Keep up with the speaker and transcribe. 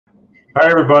Hi,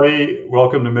 everybody.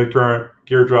 Welcome to MidCurrent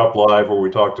Gear Drop Live, where we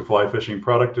talk to fly fishing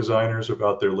product designers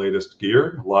about their latest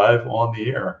gear live on the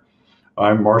air.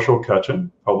 I'm Marshall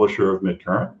Cutchin, publisher of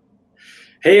MidCurrent.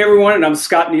 Hey, everyone, and I'm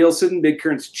Scott Nielsen,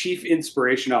 MidCurrent's Chief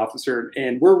Inspiration Officer,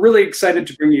 and we're really excited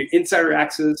to bring you insider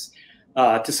access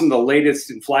to some of the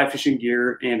latest in fly fishing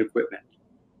gear and equipment.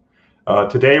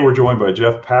 Today, we're joined by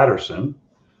Jeff Patterson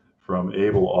from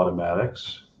Abel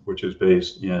Automatics, which is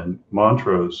based in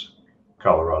Montrose,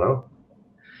 Colorado.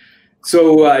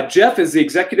 So Jeff is the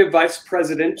Executive Vice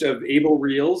President of Abel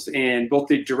Reels and both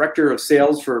the Director of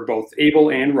Sales for both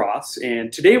Abel and Ross.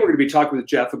 And today we're going to be talking with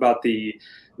Jeff about the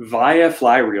Vaya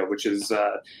fly reel, which has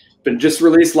been just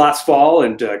released last fall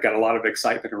and got a lot of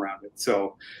excitement around it.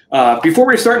 So before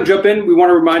we start and jump in, we want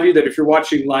to remind you that if you're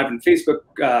watching live on Facebook,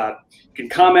 you can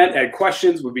comment, add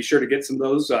questions. We'll be sure to get some of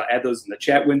those, add those in the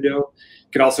chat window.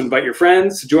 You can also invite your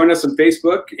friends to join us on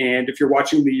Facebook. And if you're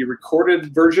watching the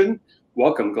recorded version,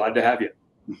 welcome, glad to have you.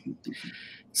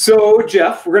 So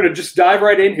Jeff, we're going to just dive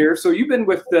right in here. So you've been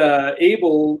with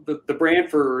Abel, the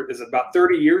brand, for is it about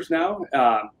 30 years now?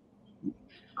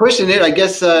 Pushing it, I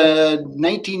guess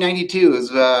 1992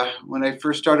 is when I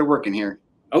first started working here.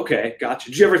 Okay, gotcha.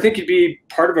 Did you ever think you'd be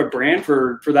part of a brand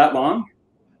for that long?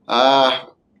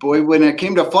 Boy, when it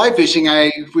came to fly fishing,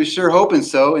 I was sure hoping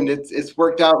so, and it's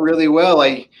worked out really well.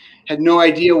 I had no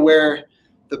idea where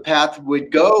the path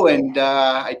would go, and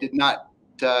I did not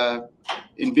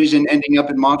envision ending up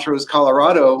in Montrose,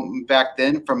 Colorado back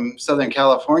then from Southern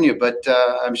California, but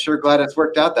I'm sure glad it's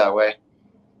worked out that way.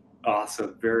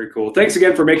 Awesome. Very cool. Thanks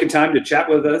again for making time to chat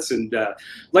with us. And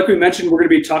like we mentioned, we're going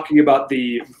to be talking about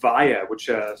the Vaya, which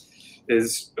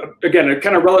is, again, a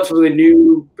kind of relatively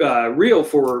new reel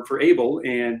for Abel.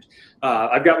 And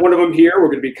I've got one of them here. We're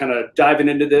going to be kind of diving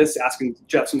into this, asking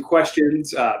Jeff some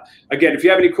questions. Again, if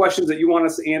you have any questions that you want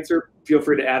us to answer, feel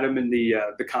free to add them in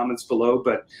the comments below.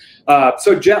 But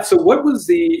so Jeff, so what was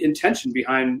the intention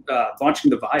behind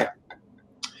launching the Vaya?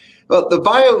 Well, the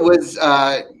Vaya was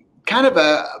kind of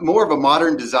more of a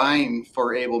modern design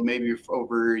for Abel, maybe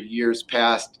over years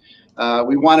past.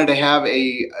 We wanted to have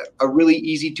a really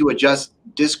easy to adjust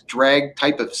disc drag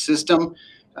type of system.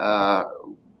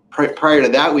 Prior to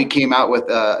that, we came out with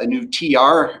a new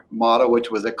TR model,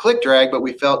 which was a click drag, but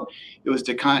we felt it was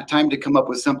time to come up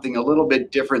with something a little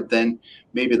bit different than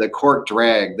maybe the cork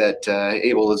drag that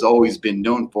Abel has always been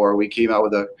known for. We came out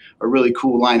with a really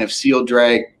cool line of seal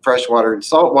drag, freshwater and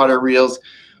saltwater reels.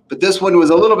 But this one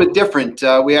was a little bit different.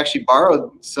 We actually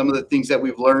borrowed some of the things that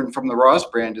we've learned from the Ross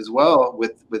brand as well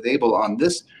with Abel on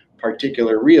this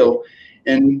particular reel.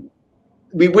 And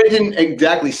we didn't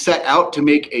exactly set out to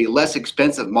make a less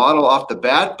expensive model off the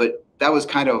bat, but that was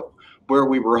kind of where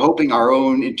we were hoping our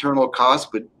own internal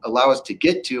costs would allow us to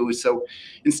get to. So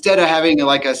instead of having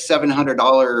like a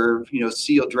 $700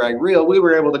 seal drag reel, we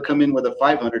were able to come in with a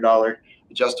 $500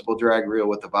 adjustable drag reel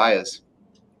with the Vayas.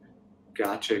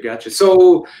 Gotcha.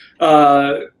 So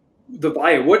the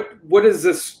Vaya, what is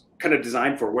this kind of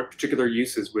designed for? What particular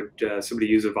uses would somebody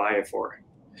use a Vaya for?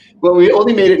 Well, we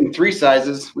only made it in 3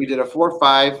 sizes. We did a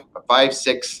 4.5, a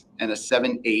 5.6, and a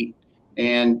 7.8.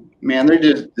 And man, they're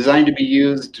just designed to be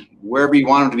used wherever you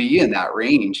want them to be in that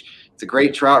range. It's a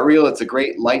great trout reel. It's a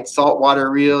great light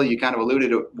saltwater reel. You kind of alluded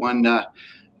to one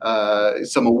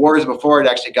some awards before. It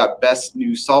actually got best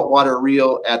new saltwater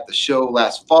reel at the show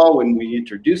last fall when we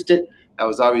introduced it. That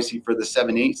was obviously for the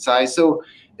 7.8 size. So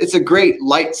it's a great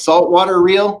light saltwater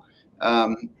reel.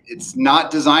 It's not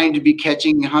designed to be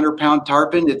catching 100-pound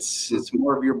tarpon. It's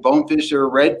more of your bonefish or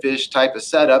redfish type of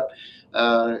setup.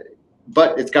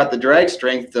 But it's got the drag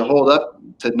strength to hold up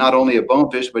to not only a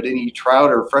bonefish, but any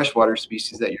trout or freshwater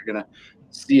species that you're going to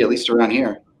see, at least around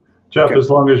here. Jeff, okay.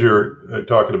 As long as you're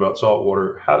talking about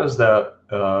saltwater, how does that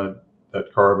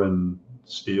carbon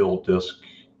steel disc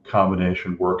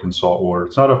combination work in saltwater?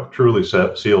 It's not a truly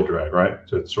seal drag, right?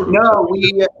 It's sort of no.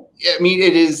 I mean,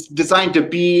 it is designed to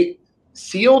be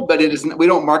sealed, but it is. We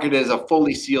don't market it as a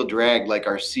fully sealed drag like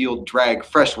our sealed drag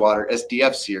freshwater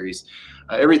SDF series.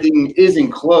 Everything is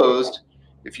enclosed.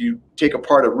 If you take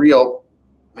apart a reel,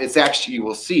 it's actually, you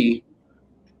will see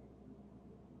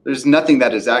there's nothing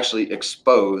that is actually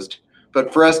exposed.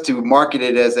 But for us to market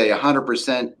it as a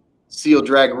 100% seal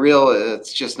drag reel,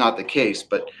 it's just not the case.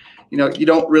 But you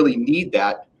don't really need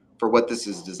that for what this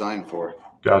is designed for.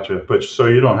 Gotcha. But so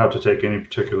you don't have to take any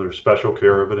particular special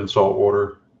care of it in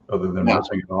saltwater other than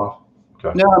rinsing it off?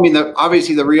 Okay. No, I mean,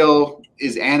 obviously the reel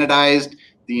is anodized.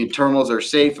 The internals are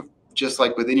safe. Just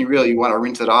like with any reel, you want to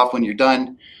rinse it off when you're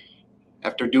done.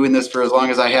 After doing this for as long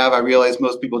as I have, I realize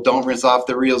most people don't rinse off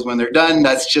the reels when they're done.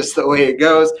 That's just the way it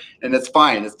goes, and it's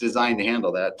fine. It's designed to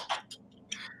handle that.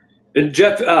 And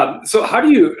Jeff, so how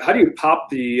do you pop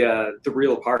the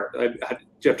reel apart? Do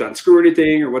you have to unscrew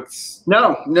anything, or what's?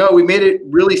 No, we made it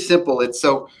really simple. It's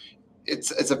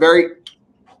a very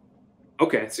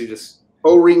Okay, so you just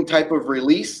O-ring type of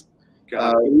release.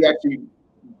 We actually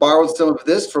borrowed some of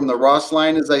this from the Ross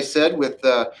line, as I said, with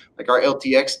like our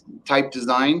LTX type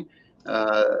design.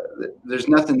 There's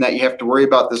nothing that you have to worry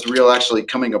about this reel actually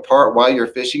coming apart while you're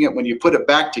fishing it. When you put it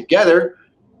back together,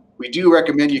 we do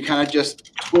recommend you kind of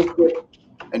just twist it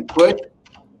and push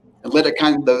and let it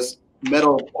kind of, those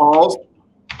metal pawls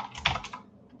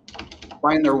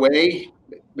find their way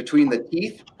between the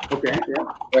teeth. Okay, yeah.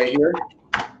 Right here.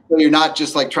 So you're not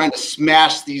just like trying to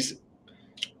smash these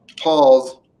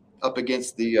pawls up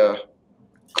against the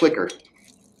clicker.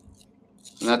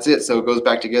 And that's it. So it goes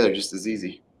back together just as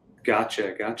easy.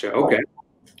 Gotcha. Okay.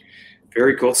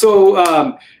 Very cool.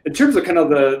 So in terms of kind of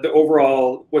the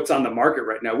overall what's on the market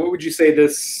right now, what would you say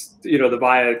this, the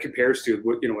Vaya compares to,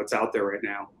 what's out there right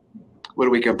now? What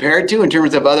do we compare it to in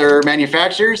terms of other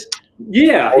manufacturers?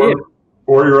 Yeah.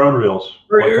 Or your own reels.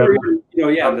 Compared to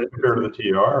the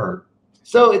TR. Or?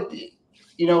 So,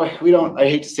 we don't, I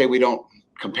hate to say we don't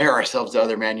compare ourselves to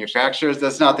other manufacturers.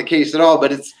 That's not the case at all,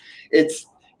 but it's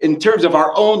in terms of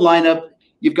our own lineup.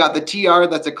 You've got the TR,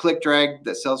 that's a click drag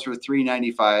that sells for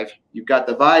 $395. You've got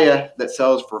the Vaya that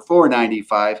sells for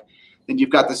 $495. Then you've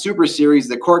got the Super Series,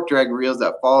 the cork drag reels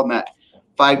that fall in that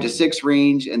 5 to 6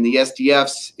 range, and the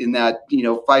SDFs in that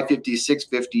 550,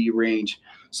 650 range.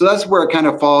 So that's where it kind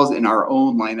of falls in our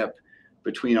own lineup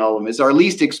between all of them. It's our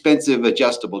least expensive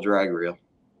adjustable drag reel.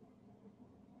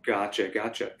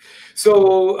 Gotcha.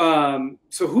 So,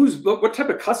 what type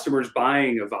of customers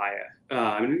buying a Vaya?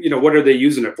 What are they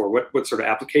using it for? What sort of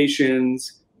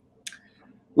applications?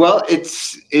 Well, it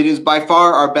is by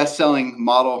far our best-selling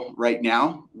model right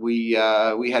now. We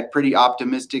had pretty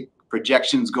optimistic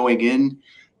projections going in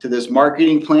to this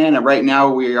marketing plan, and right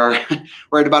now we're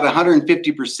at about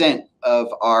 150% of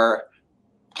our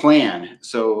plan.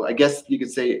 So I guess you could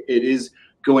say it is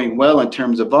going well in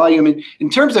terms of volume. And in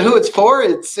terms of who it's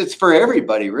for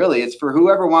everybody, really. It's for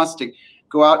whoever wants to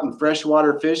go out and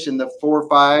freshwater fish in the 4,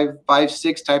 5, 5,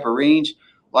 6 type of range,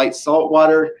 light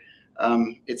saltwater.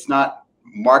 It's not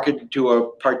marketed to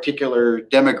a particular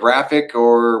demographic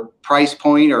or price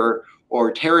point or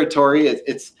territory.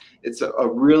 It's a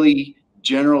really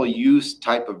general use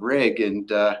type of rig. And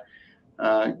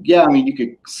yeah, I mean, you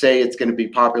could say it's going to be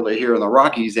popular here in the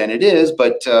Rockies, and it is,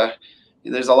 but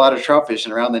there's a lot of trout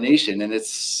fishing around the nation, and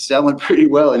it's selling pretty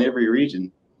well in every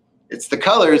region. It's the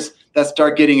colors that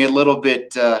start getting a little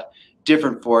bit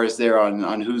different for us there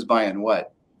on who's buying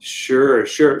what. Sure.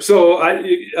 So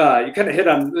you kind of hit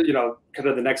on kind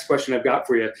of the next question I've got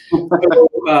for you.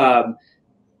 So,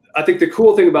 I think the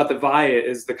cool thing about the Vaya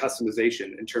is the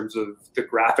customization in terms of the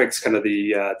graphics, kind of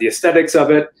the aesthetics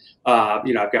of it.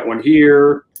 I've got one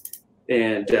here,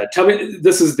 and tell me, is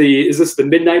this the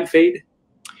midnight fade?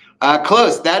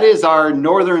 Close. That is our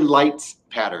Northern Lights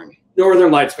pattern.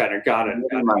 Northern Lights pattern. Got it.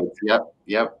 Lights.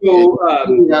 Yep. So,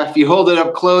 if you hold it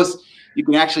up close, you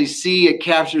can actually see it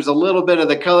captures a little bit of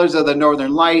the colors of the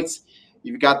Northern Lights.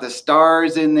 You've got the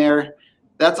stars in there.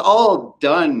 That's all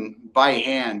done by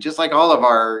hand, just like all of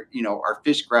our, our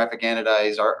fish graphic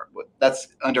anodize. That's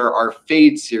under our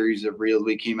fade series of reels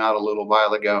we came out a little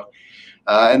while ago.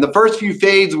 And the first few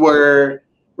fades were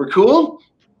cool,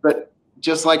 but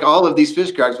just like all of these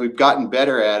fish graphics, we've gotten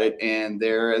better at it, and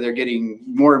they're getting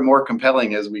more and more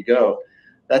compelling as we go.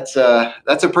 That's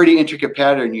a pretty intricate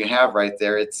pattern you have right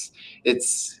there.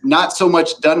 It's not so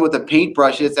much done with a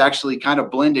paintbrush. It's actually kind of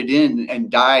blended in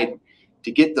and dyed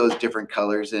to get those different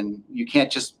colors, and you can't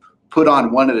just put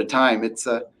on one at a time. It's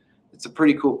a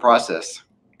pretty cool process.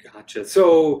 Gotcha.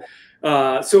 So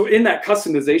in that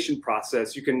customization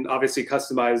process, you can obviously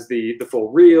customize the full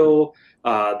reel,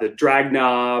 the drag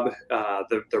knob,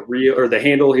 the reel or the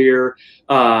handle here.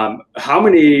 How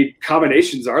many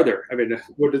combinations are there? I mean,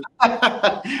 what is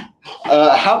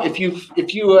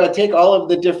if you take all of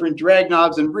the different drag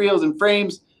knobs and reels and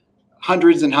frames,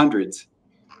 hundreds and hundreds.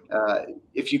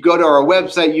 If you go to our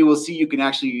website, you will see you can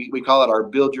actually, we call it our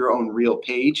build your own reel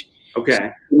page. Okay. So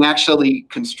you can actually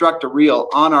construct a reel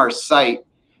on our site.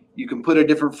 You can put a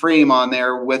different frame on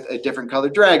there with a different color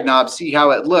drag knob, see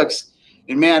how it looks.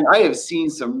 And man, I have seen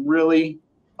some really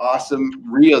awesome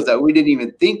reels that we didn't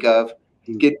even think of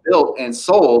get built and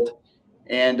sold.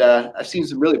 And I've seen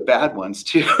some really bad ones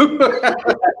too.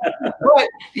 But,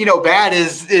 bad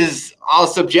is all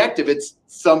subjective. It's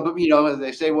some, as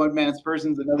they say, one man's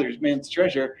person's another man's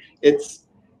treasure.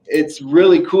 It's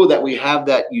really cool that we have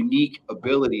that unique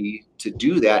ability to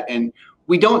do that. And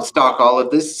we don't stock all of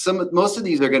this. Most of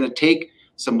these are going to take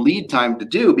some lead time to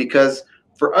do, because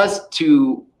for us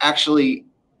to actually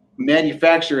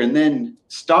manufacture and then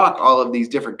stock all of these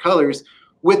different colors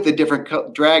with the different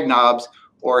drag knobs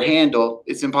or handle,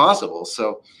 it's impossible.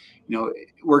 So, you know,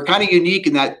 we're kind of unique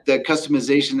in that the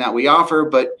customization that we offer,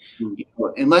 but you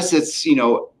know, unless it's, you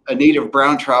know, a native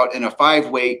brown trout in a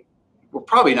 5-weight, we're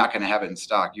probably not going to have it in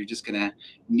stock. You're just going to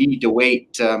need to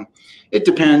wait. It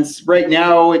depends. Right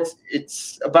now,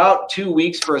 it's about 2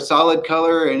 weeks for a solid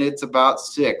color, and it's about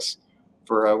 6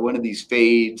 for one of these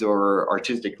fades or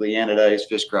artistically anodized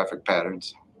fish graphic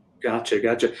patterns. Gotcha,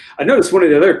 gotcha. I noticed one of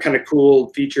the other kind of cool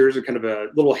features, or kind of a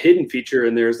little hidden feature,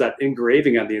 and there's that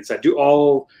engraving on the inside. Do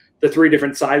all the 3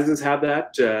 different sizes have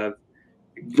that?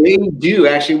 They do,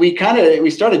 actually. We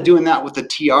started doing that with the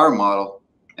TR model,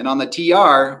 and on the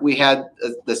TR we had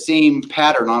the same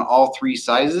pattern on all 3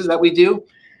 sizes that we do.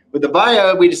 With the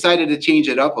Vaya, we decided to change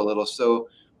it up a little, so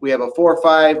we have a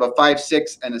 4.5, a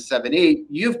 5.6, and a 7.8.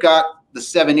 You've got the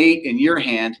 7.8 in your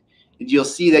hand, and you'll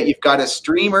see that you've got a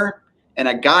streamer and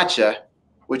a gotcha,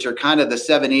 which are kind of the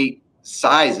 7.8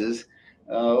 sizes.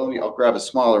 I'll grab a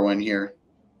smaller one here.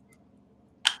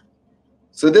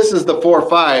 So this is the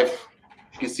 4.5.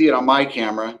 You can see it on my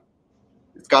camera.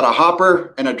 It's got a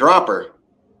hopper and a dropper.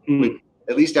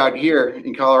 At least out here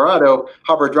in Colorado,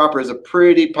 hopper dropper is a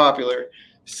pretty popular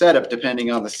setup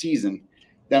depending on the season.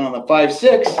 Then on the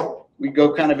 5.6, we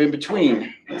go kind of in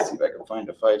between. Let's see if I can find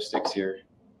a 5.6 here.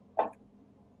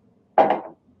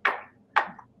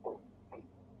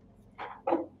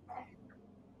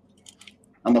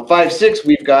 On the 5.6,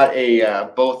 we've got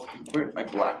a both. Where'd my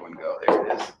black one go? There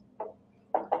it is.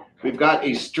 We've got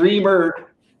a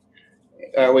streamer.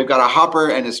 We've got a hopper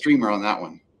and a streamer on that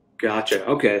one. Gotcha.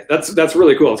 Okay, that's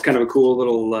really cool. It's kind of a cool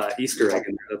little Easter egg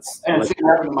in there. And see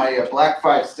what happened to my black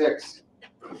 5.6.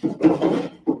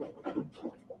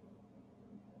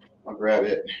 I'll grab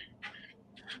it.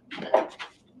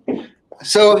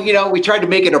 So, you know, we tried to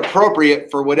make it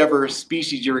appropriate for whatever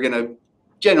species you were going to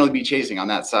generally be chasing on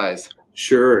that size.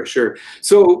 Sure, sure.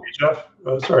 So, hey Jeff,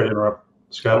 sorry to interrupt,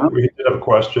 Scott. We did have a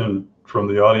question from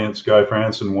the audience. Guy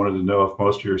Franson wanted to know if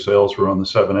most of your sales were on the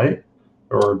 7.8,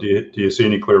 or do you see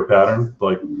any clear pattern?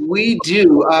 Like we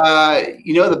do.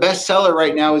 You know, the best seller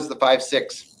right now is the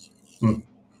 5.6,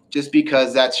 just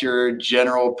because that's your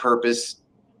general purpose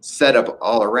setup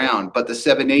all around. But the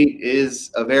 7.8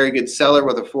 is a very good seller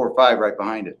with a 4.5 right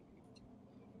behind it.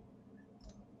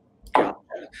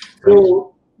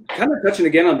 So, kind of touching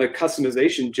again on the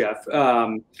customization, Jeff,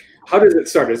 how does it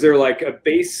start? Is there like a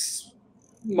base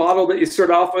model that you start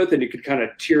off with and you could kind of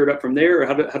tier it up from there, or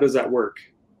how does that work?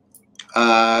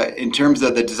 In terms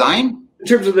of the design? In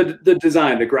terms of the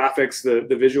design, the graphics,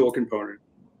 the visual component.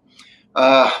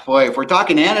 Boy, if we're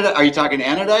talking are you talking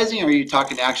anodizing, or are you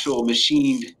talking actual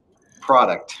machined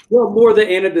product? Well, more the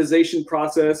anodization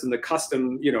process and the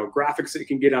custom, you know, graphics that you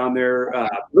can get on there.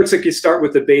 Looks like you start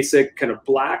with the basic kind of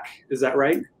black. Is that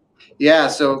right? Yeah.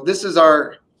 So this is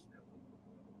our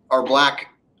black.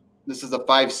 This is a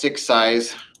 5.6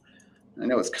 size. I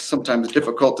know it's sometimes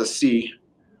difficult to see,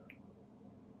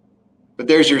 but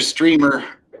there's your streamer.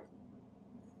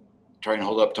 Try and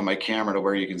hold up to my camera to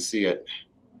where you can see it.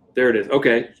 There it is.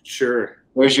 Okay, sure.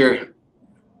 There's your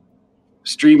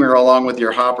streamer along with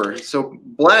your hopper. So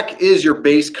black is your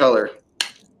base color.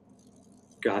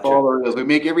 Gotcha. We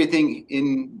make everything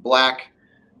in black.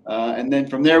 And then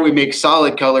from there, we make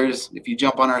solid colors. If you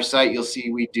jump on our site, you'll see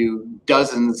we do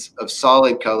dozens of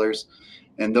solid colors.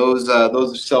 And those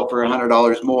sell for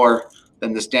 $100 more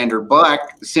than the standard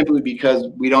black, simply because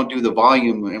we don't do the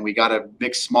volume, and we got to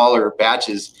mix smaller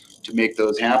batches to make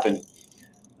those happen.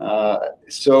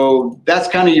 So that's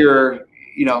kind of your,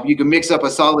 you know, you can mix up a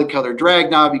solid color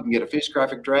drag knob. You can get a fish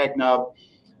graphic drag knob.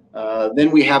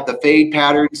 Then we have the fade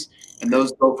patterns, and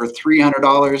those go for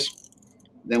 $300.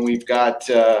 Then we've got,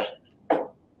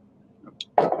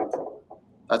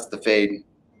 that's the fade.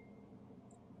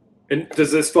 And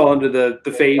does this fall into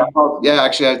the fade? Yeah,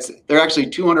 actually, they're actually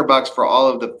 $200 for all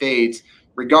of the fades,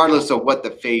 regardless of what the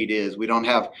fade is. We don't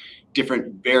have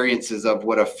different variances of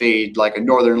what a fade, like a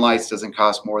Northern Lights doesn't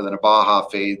cost more than a Baja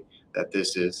fade that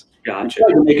this is. Gotcha.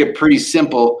 To make it pretty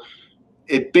simple,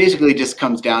 it basically just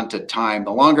comes down to time.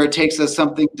 The longer it takes us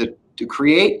something to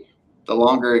create, the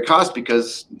longer it costs,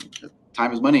 because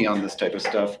time is money on this type of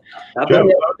stuff.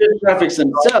 The graphics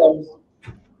themselves.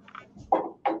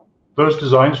 Those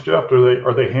designs, Jeff,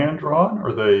 are they hand drawn,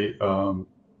 or they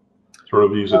sort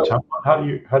of use a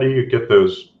template? How do you get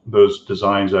those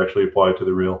designs actually applied to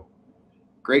the reel?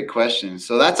 Great question.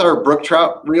 So that's our brook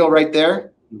trout reel right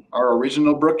there, our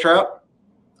original brook trout.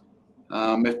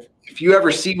 If you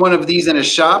ever see one of these in a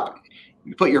shop,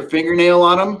 You put your fingernail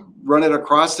on them, run it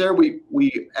across there.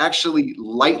 We actually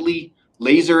lightly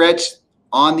laser etch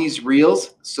on these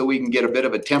reels so we can get a bit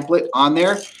of a template on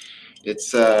there. It's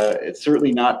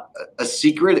certainly not a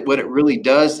secret. What it really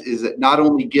does is it not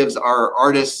only gives our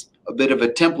artists a bit of a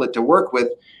template to work with,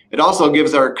 it also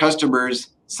gives our customers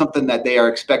something that they are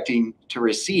expecting to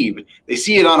receive. They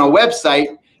see it on a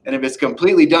website, and if it's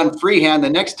completely done freehand, the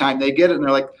next time they get it and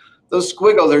they're like, those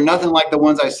squiggles are nothing like the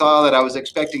ones I saw that I was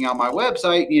expecting on my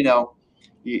website. You know,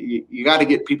 you got to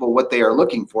get people what they are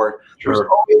looking for. Sure. There's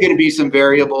always going to be some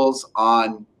variables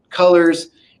on colors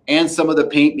and some of the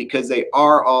paint because they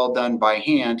are all done by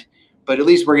hand, but at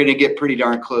least we're going to get pretty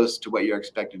darn close to what you're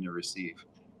expecting to receive.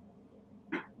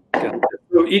 Yeah.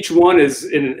 So each one is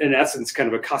in essence kind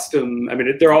of a custom. I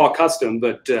mean, they're all custom,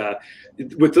 but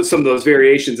with some of those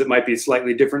variations, it might be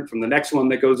slightly different from the next one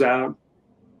that goes out.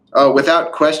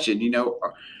 Without question, you know,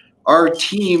 our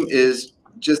team is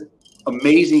just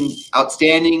amazing,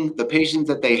 outstanding. The patience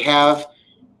that they have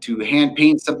to hand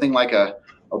paint something like a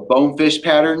bonefish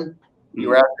pattern. You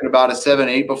were asking about a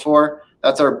 7/8 before.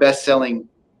 That's our best-selling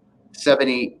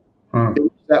 7/8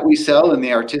 that we sell in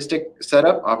the artistic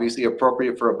setup. Obviously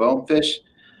appropriate for a bonefish.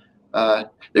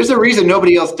 There's a reason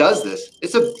nobody else does this.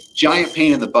 It's a giant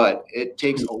pain in the butt. It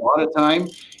takes a lot of time,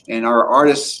 and our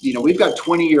artists, you know, we've got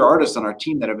 20-year artists on our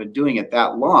team that have been doing it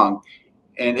that long,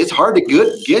 and it's hard to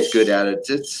get good at it.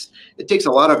 It takes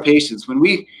a lot of patience. When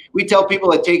we tell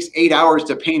people it takes 8 hours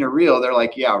to paint a reel, they're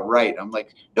like, yeah, right. I'm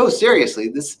like, no, seriously,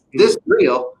 this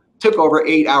reel took over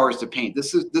 8 hours to paint.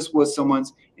 This was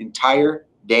someone's entire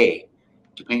day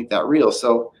to paint that reel.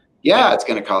 So yeah, it's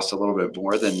going to cost a little bit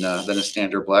more than a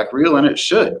standard black reel, and it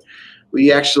should.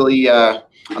 We actually on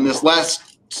this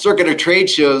last circuit of trade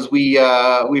shows, we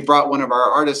brought one of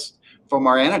our artists from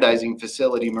our anodizing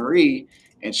facility, Marie,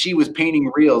 and she was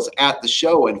painting reels at the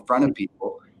show in front of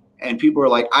people. And people were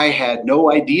like, I had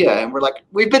no idea. And we're like,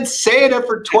 we've been saying it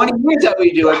for 20 years that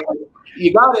we do it.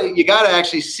 You gotta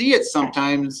actually see it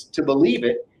sometimes to believe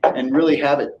it and really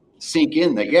have it sink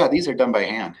in that, yeah, these are done by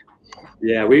hand.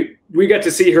 Yeah, we got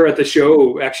to see her at the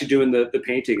show actually doing the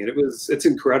painting, and it's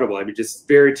incredible. I mean, just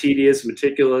very tedious,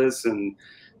 meticulous, and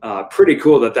pretty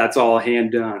cool that that's all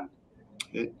hand done.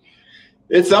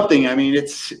 It's something. I mean,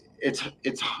 it's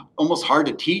almost hard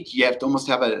to teach. You have to almost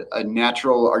have a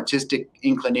natural artistic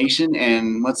inclination.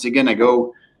 And once again, I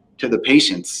go to the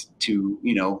patience to,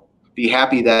 you know, be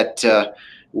happy that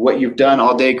what you've done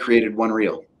all day created one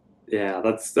reel. Yeah,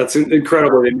 that's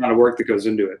incredible, the amount of work that goes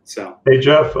into it. So, hey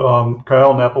Jeff,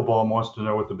 Kyle Napplebaum wants to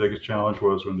know what the biggest challenge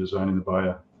was when designing the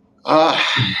Vaya.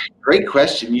 Great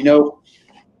question. You know,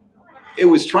 it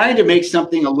was trying to make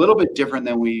something a little bit different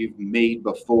than we've made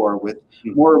before, with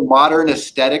more modern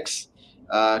aesthetics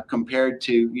compared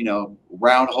to, you know,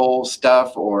 round hole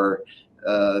stuff or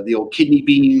the old kidney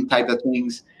bean type of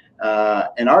things.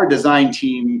 And our design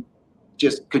team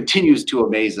just continues to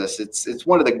amaze us. It's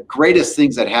one of the greatest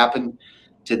things that happened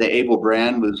to the Abel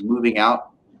brand was moving out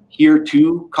here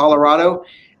to Colorado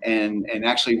and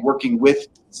actually working with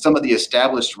some of the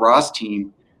established Ross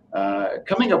team,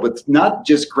 coming up with not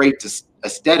just great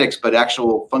aesthetics, but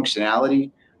actual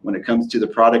functionality when it comes to the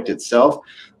product itself.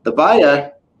 The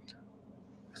Vaya,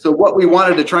 so what we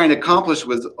wanted to try and accomplish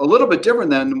was a little bit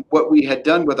different than what we had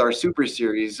done with our Super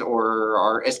Series or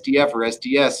our SDF or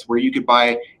SDS, where you could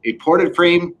buy a ported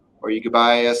frame or you could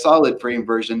buy a solid frame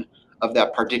version of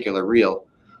that particular reel.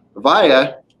 The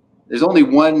Vaya, there's only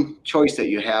one choice that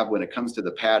you have when it comes to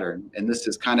the pattern, and this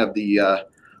is kind of the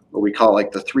what we call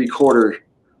like the 3/4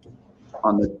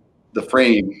 on the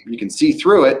frame. You can see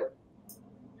through it.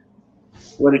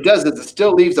 What it does is it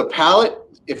still leaves a palette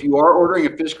if you are ordering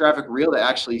a fish graphic reel to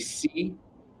actually see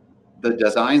the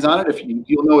designs on it.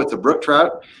 You'll know it's a brook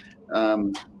trout,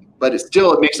 but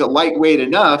it makes it lightweight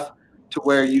enough to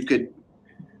where you could,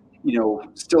 you know,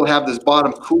 still have this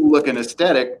bottom cool looking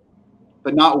aesthetic,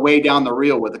 but not weigh down the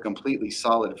reel with a completely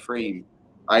solid frame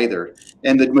either.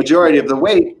 And the majority of the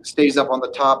weight stays up on the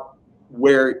top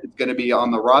where it's going to be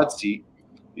on the rod seat,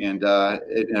 and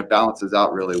it balances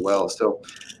out really well. So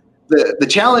the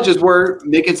challenges were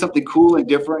making something cool and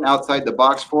different outside the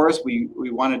box for us. We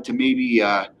wanted to maybe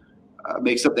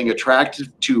make something attractive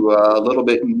to a little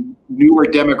bit newer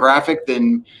demographic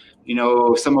than, you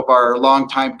know, some of our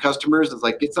longtime customers. It's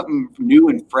like, get something new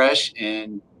and fresh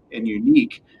and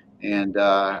unique. And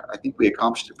I think we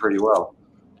accomplished it pretty well.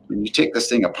 When you take this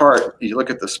thing apart, you look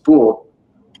at the spool,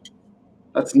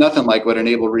 that's nothing like what an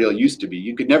Abel reel used to be.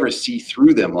 You could never see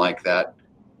through them like that.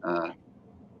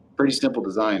 Pretty simple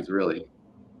designs, really.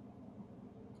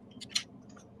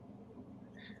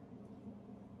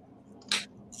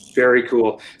 Very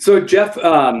cool. So Jeff,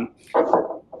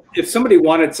 if somebody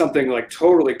wanted something like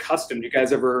totally custom, do you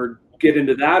guys ever get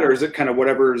into that, or is it kind of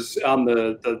whatever's on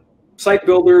the site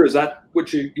builder? Is that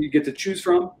what you get to choose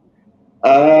from?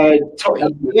 Yeah,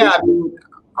 I mean,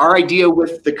 our idea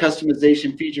with the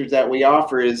customization features that we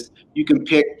offer is you can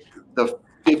pick the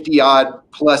 50 odd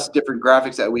plus different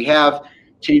graphics that we have,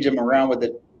 change them around with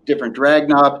a different drag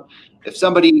knob. If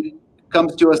somebody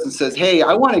comes to us and says, hey,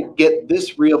 I want to get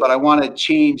this reel, but I want to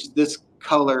change this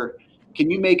color,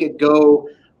 can you make it go,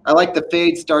 I like the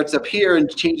fade starts up here and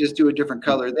changes to a different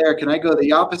color there, can I go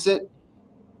the opposite?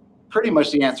 Pretty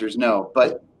much the answer is no,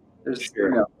 but there's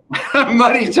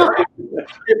money talking.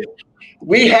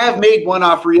 We have made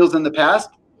one-off reels in the past,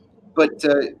 but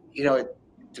you know,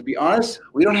 to be honest,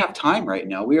 we don't have time right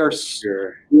now. We are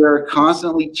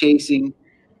constantly chasing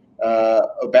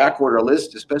a back order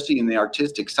list, especially in the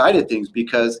artistic side of things,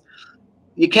 because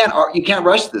you can't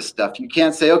rush this stuff. You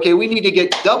can't say, okay, we need to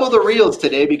get double the reels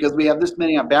today because we have this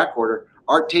many on back order.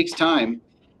 Art takes time,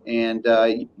 and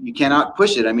you cannot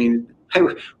push it. I mean,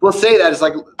 we'll say that it's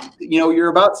like, you know, you're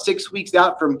about 6 weeks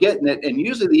out from getting it, and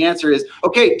usually the answer is,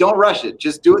 okay, don't rush it.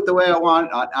 Just do it the way I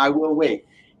want. I will wait.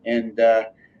 And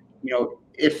you know,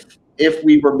 if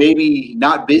we were maybe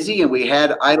not busy and we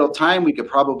had idle time, we could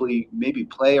probably maybe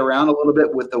play around a little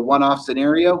bit with the one-off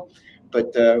scenario.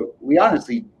 But we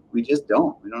honestly, we just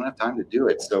don't. We don't have time to do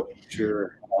it. So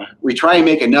we try and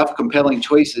make enough compelling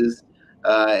choices,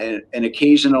 and an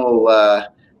occasional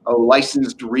a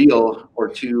licensed reel or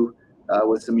two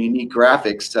with some unique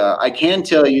graphics. I can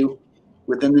tell you,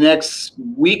 within the next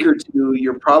week or two,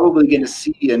 you're probably going to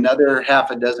see another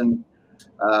half a dozen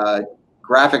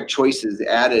graphic choices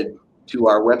added to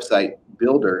our website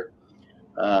builder.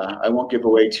 I won't give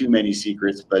away too many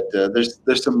secrets, but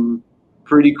there's some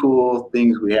pretty cool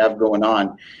things we have going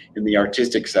on in the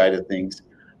artistic side of things.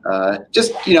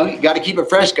 Just, you know, you got to keep it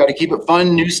fresh, got to keep it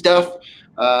fun, new stuff.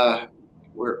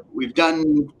 We've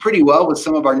done pretty well with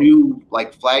some of our new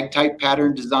like flag type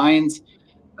pattern designs.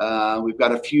 We've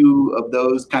got a few of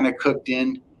those kind of cooked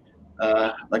in.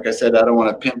 Like I said, I don't want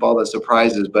to pimp all the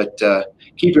surprises, but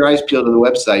keep your eyes peeled to the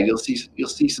website. You'll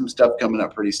see some stuff coming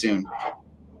up pretty soon.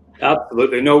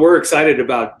 Absolutely. No, we're excited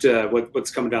about what's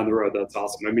coming down the road. That's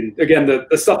awesome. I mean, again,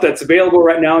 the stuff that's available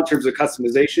right now in terms of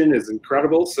customization is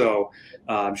incredible. So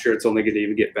I'm sure it's only going to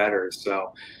even get better.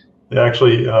 So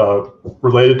actually,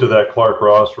 related to that, Clark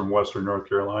Ross from Western North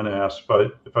Carolina asked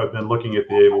if I've been looking at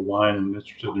the Abel line and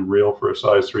interested in reel for a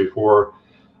size 3/4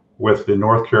 with the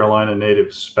North Carolina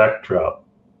native spec trout.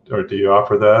 Or do you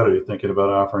offer that? Are you thinking about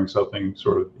offering something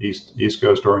sort of East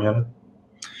Coast oriented?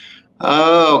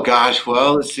 Oh gosh,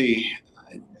 well, let's see.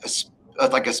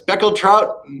 Like a speckled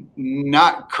trout,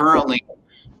 not currently.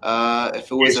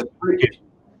 If it was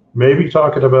maybe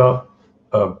talking about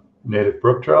a native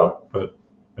brook trout, but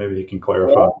maybe you can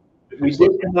clarify. Well, we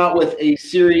did come out with a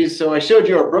series. So I showed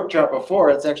you our brook trout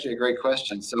before. That's actually a great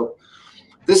question. So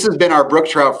this has been our brook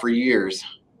trout for years.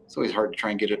 It's always hard to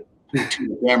try and get it to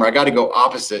the camera. I got to go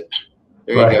opposite.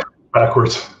 There you go.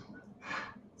 Backwards.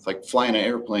 It's like flying an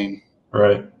airplane.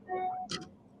 Right.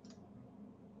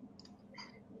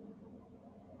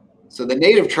 So the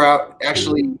native trout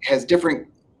actually has different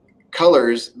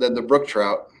colors than the brook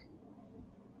trout.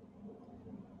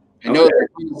 I know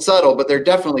they're subtle, but they're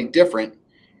definitely different.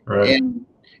 Right. And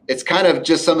it's kind of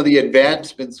just some of the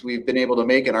advancements we've been able to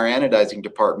make in our anodizing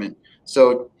department.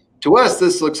 So to us,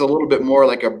 this looks a little bit more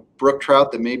like a brook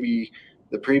trout than maybe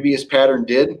the previous pattern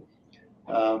did.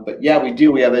 But yeah, we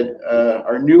do. We have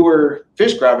our newer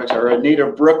fish graphics are a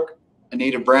native brook, a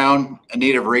native brown, a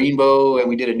native rainbow, and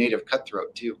we did a native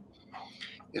cutthroat too.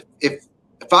 If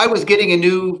I was getting a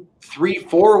new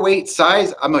 3/4 weight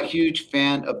size, I'm a huge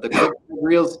fan of the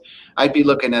reels. I'd be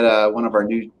looking at one of our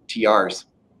new TRs.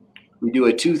 We do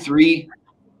a 2/3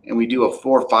 and we do a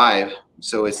 4/5.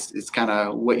 So it's kind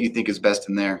of what you think is best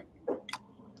in there.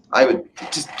 It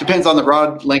just depends on the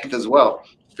rod length as well.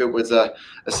 If it was a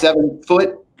 7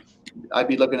 foot, I'd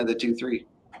be looking at the 2/3.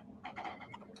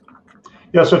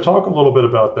 Yeah, so talk a little bit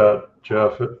about that,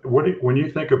 Jeff. When you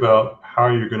think about how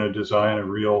you're going to design a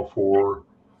reel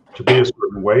to be a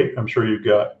certain weight, I'm sure you've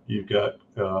got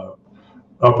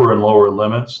upper and lower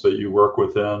limits that you work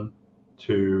within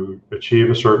to achieve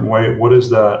a certain weight. What does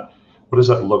that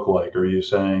look like? Are you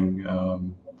saying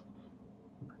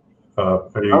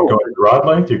are you going by rod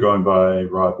length? You're going by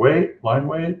rod weight, line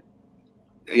weight?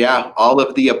 Yeah, all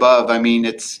of the above. I mean,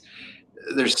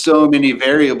 there's so many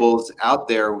variables out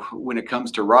there when it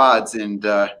comes to rods, and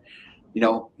you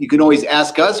know, you can always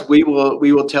ask us. We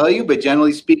will tell you. But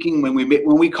generally speaking, when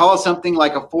we call something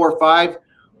like a 4/5,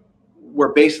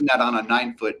 we're basing that on a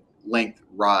 9 foot length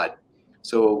rod.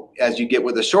 So as you get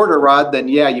with a shorter rod, then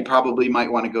yeah, you probably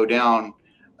might want to go down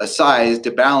a size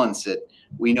to balance it.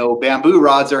 We know bamboo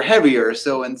rods are heavier,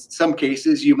 so in some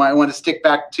cases you might want to stick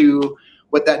back to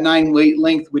what that 9-weight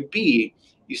length would be.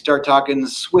 You start talking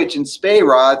switch and spay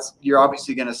rods, you're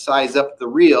obviously going to size up the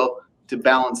reel to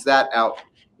balance that out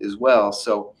as well.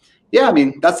 So yeah, I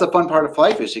mean, that's the fun part of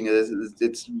fly fishing.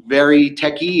 It's very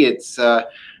techy. It's not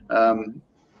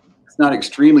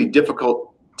extremely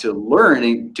difficult to learn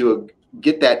and to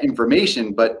get that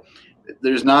information, but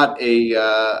there's not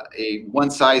a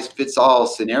one-size-fits-all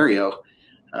scenario,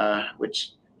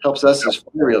 which helps us as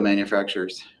fly reel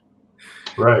manufacturers.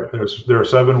 Right. There are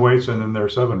 7 weights, and then there are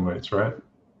 7 weights, right?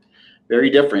 Very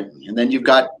different. And then you've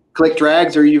got click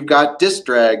drags, or you've got disc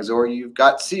drags, or you've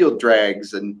got sealed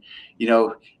drags, and you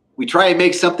know, we try and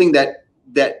make something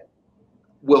that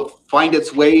will find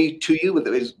its way to you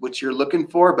with what you're looking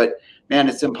for. But man,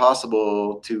 it's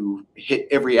impossible to hit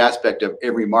every aspect of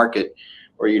every market,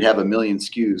 or you'd have a million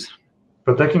SKUs.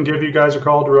 But they can give you guys a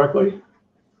call directly?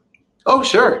 Oh,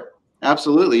 sure.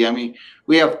 Absolutely. I mean,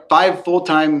 we have 5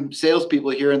 full-time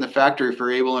salespeople here in the factory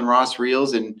for Abel and Ross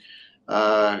reels. And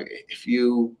if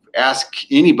you ask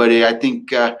anybody, I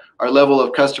think our level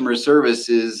of customer service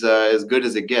is as good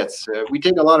as it gets. We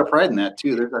take a lot of pride in that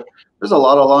too. There's a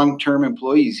lot of long-term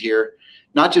employees here,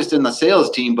 not just in the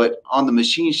sales team, but on the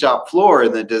machine shop floor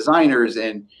and the designers.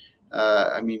 And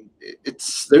I mean,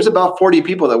 there's about 40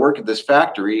 people that work at this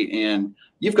factory, and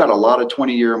you've got a lot of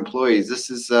 20-year employees. This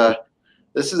is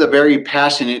a very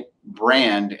passionate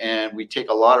brand, and we take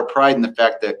a lot of pride in the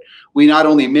fact that we not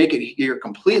only make it here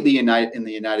completely in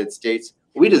the United States,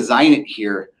 we design it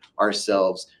here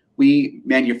ourselves. We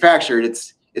manufacture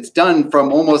it. It's done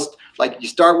from almost like you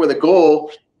start with a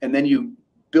goal and then you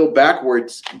build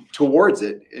backwards towards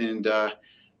it, and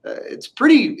it's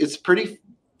pretty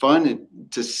fun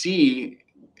to see.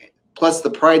 Plus the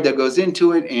pride that goes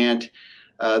into it, and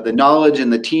the knowledge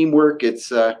and the teamwork.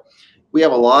 We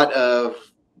have a lot of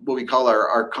what we call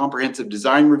our comprehensive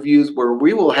design reviews, where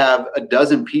we will have a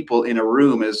dozen people in a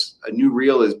room as a new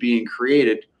reel is being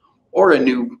created, or a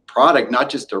new product, not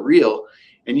just a reel.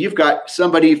 And you've got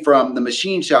somebody from the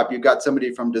machine shop, you've got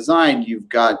somebody from design, you've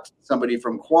got somebody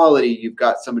from quality, you've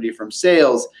got somebody from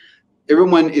sales.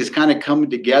 Everyone is kind of coming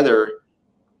together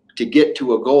to get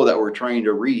to a goal that we're trying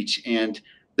to reach. And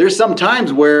there's some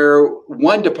times where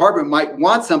one department might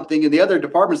want something and the other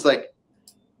department's like,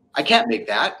 I can't make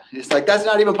that. It's like, that's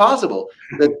not even possible.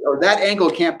 That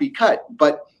angle can't be cut.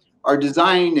 But our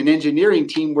design and engineering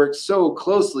team works so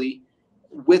closely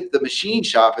with the machine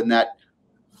shop, in that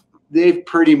they've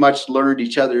pretty much learned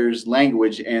each other's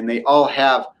language, and they all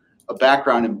have a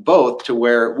background in both, to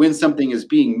where when something is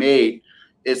being made,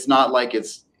 it's not like it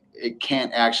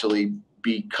can't actually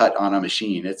be cut on a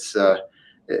machine. It's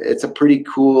a pretty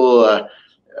cool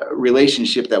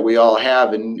relationship that we all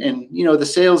have, and you know, the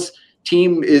sales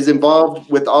team is involved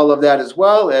with all of that, as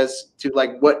well as to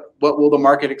like what will the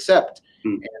market accept,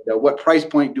 and what price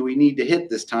point do we need to hit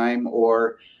this time,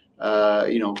 or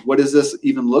you know, what does this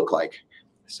even look like?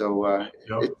 So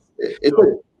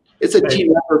it's a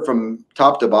team effort from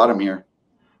top to bottom here.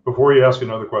 Before you ask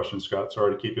another question, Scott,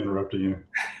 sorry to keep interrupting you.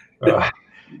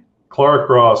 Clark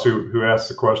Ross, who asked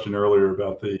the question earlier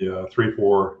about the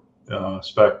 3-4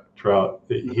 spec trout,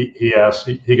 he asked,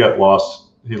 he got lost.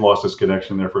 He lost his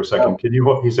connection there for a second.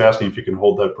 Oh. He's asking if you can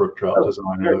hold that brook trout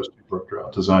design, or those 2 brook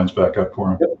trout designs back up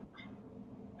for him.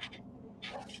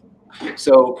 Yep.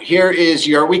 So here is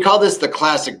we call this the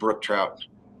classic brook trout.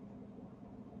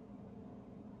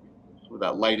 So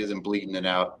that light isn't bleeding it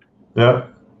out. Yeah.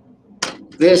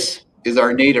 This is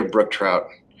our native brook trout.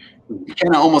 You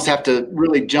kind of almost have to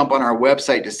really jump on our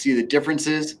website to see the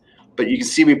differences, but you can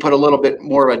see we put a little bit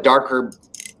more of a darker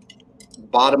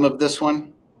bottom of this one.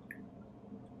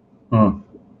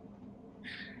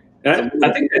 And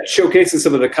I think that showcases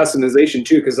some of the customization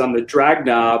too, because on the drag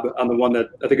knob, on the one that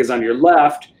I think is on your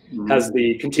left, has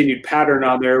the continued pattern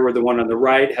on there, where the one on the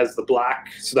right has the black.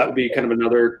 So that would be kind of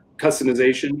another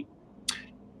customization.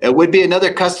 It would be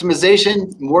another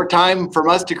customization, more time for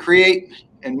us to create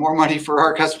and more money for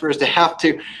our customers to have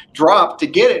to drop to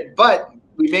get it. But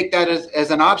we make that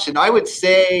as an option. I would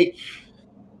say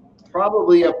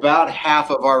probably about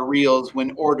half of our reels,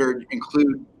 when ordered,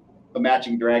 include a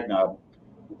matching drag knob.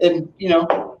 And you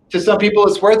know, to some people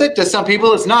it's worth it, to some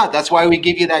people it's not. That's why we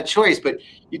give you that choice. But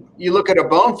you look at a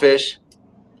bonefish,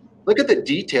 look at the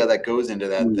detail that goes into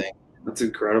that thing. That's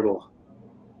incredible.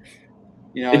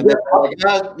 You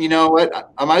know, you know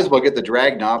what, I might as well get the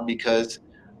drag knob, because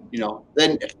you know,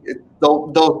 then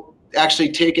they'll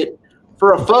actually take it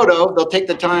for a photo. They'll take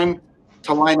the time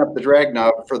to line up the drag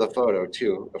knob for the photo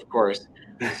too, of course.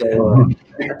 So,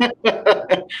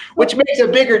 which makes a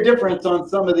bigger difference on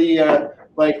some of the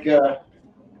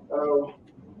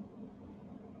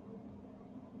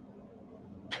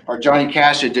our Johnny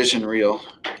Cash edition reel.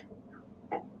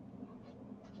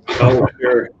 Oh,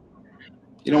 sure.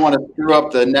 You don't want to screw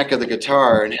up the neck of the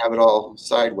guitar and have it all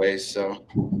sideways. So.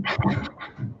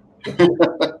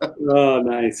 Oh,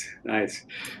 nice, nice.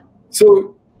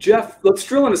 So, Jeff, let's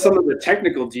drill into some of the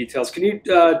technical details. Can you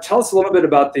tell us a little bit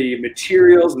about the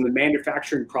materials and the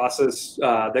manufacturing process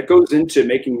that goes into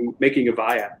making a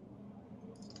Vaya?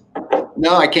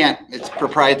 No, I can't. It's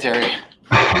proprietary.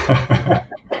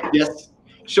 Yes,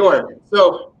 sure.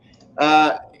 So,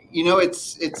 you know,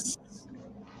 it's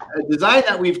a design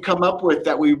that we've come up with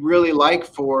that we really like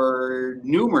for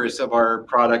numerous of our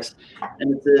products,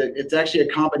 and it's actually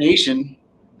a combination.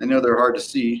 I know they're hard to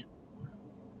see.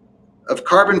 Of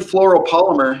carbon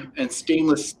fluoropolymer and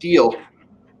stainless steel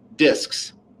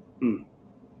discs.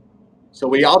 So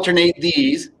we alternate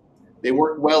these. They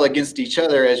work well against each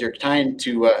other as you're trying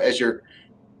to as you're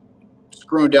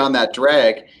screwing down that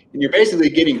drag, and you're basically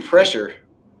getting pressure.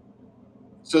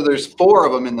 So there's 4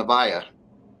 of them in the Vaya.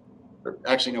 Or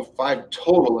actually, no, 5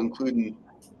 total, including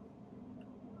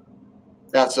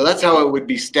that. So that's how it would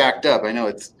be stacked up. I know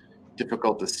it's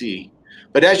difficult to see,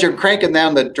 but as you're cranking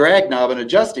down the drag knob and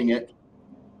adjusting it,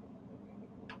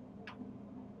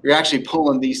 you're actually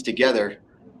pulling these together,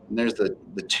 and there's the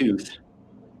tooth.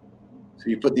 So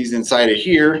you put these inside of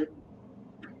here,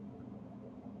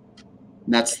 and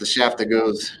that's the shaft that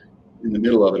goes in the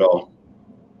middle of it all.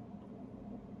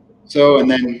 So, and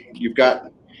then you've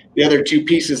got the other 2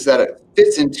 pieces that it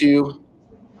fits into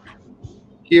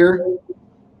here.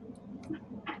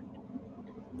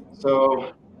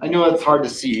 So I know it's hard to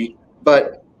see,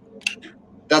 but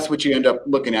that's what you end up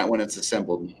looking at when it's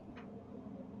assembled.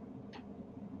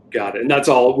 Got it. And that's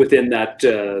all within that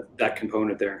that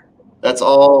component there. That's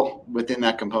all within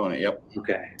that component. Yep.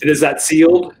 Okay. And is that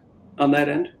sealed on that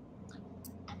end?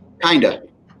 Kinda.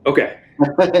 Okay.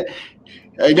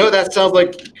 I know that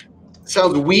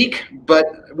sounds weak, but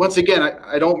once again,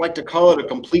 I don't like to call it a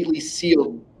completely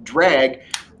sealed drag,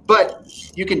 but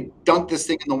you can dunk this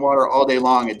thing in the water all day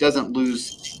long. It doesn't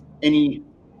lose any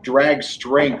drag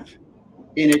strength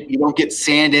in it. You don't get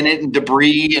sand in it and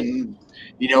debris, and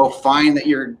you know, find that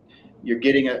you're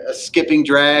getting a skipping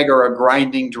drag or a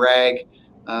grinding drag.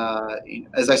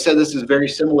 As I said, this is very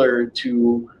similar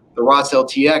to the Ross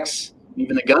LTX,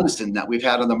 even the Gunnison that we've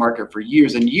had on the market for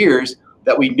years and years,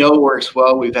 that we know works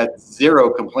well. We've had 0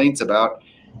 complaints about,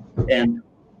 and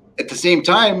at the same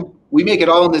time, we make it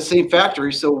all in the same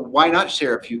factory. So why not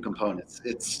share a few components?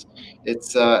 It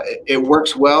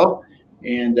works well,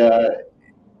 and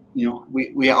you know,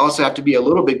 we also have to be a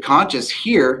little bit conscious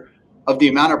here of the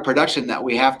amount of production that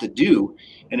we have to do.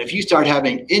 And if you start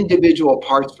having individual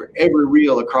parts for every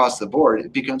reel across the board,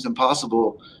 it becomes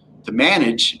impossible to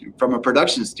manage from a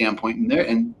production standpoint,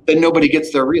 and then nobody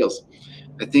gets their reels.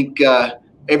 I think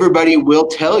everybody will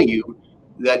tell you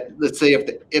that, let's say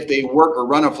if they work or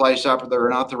run a fly shop or they're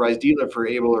an authorized dealer for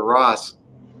Abel or Ross,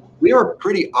 we are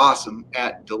pretty awesome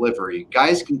at delivery.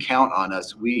 Guys can count on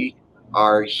us. We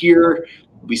are here.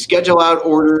 We schedule out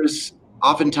orders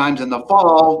oftentimes in the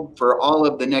fall for all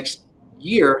of the next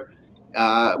year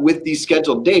with these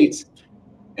scheduled dates.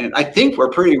 And I think we're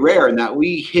pretty rare in that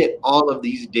we hit all of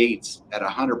these dates at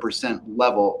 100%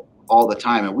 level all the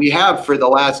time. And we have for the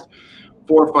last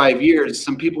 4 or 5 years.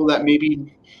 Some people that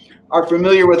maybe are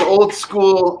familiar with old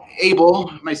school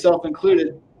Abel, myself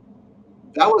included,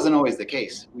 that wasn't always the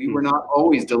case. We were not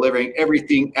always delivering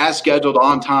everything as scheduled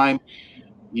on time,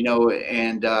 you know,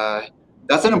 and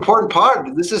that's an important part.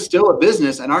 This is still a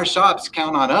business, and our shops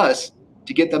count on us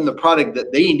to get them the product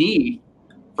that they need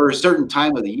for a certain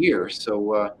time of the year.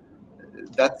 So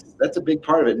that's a big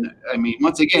part of it. And, I mean,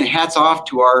 once again, hats off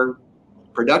to our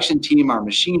production team, our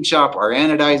machine shop, our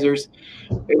anodizers.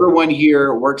 Everyone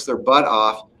here works their butt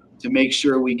off to make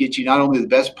sure we get you not only the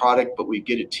best product, but we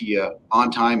get it to you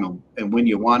on time and when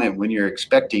you want it and when you're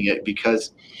expecting it.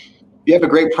 Because if you have a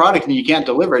great product and you can't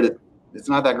deliver it, it's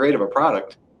not that great of a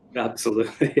product.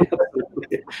 Absolutely.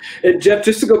 Absolutely. And Jeff,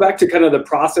 just to go back to kind of the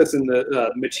process and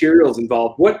the materials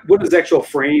involved, what is the actual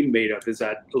frame made of? Is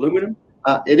that aluminum?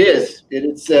 It is.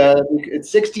 It's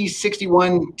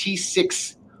 6061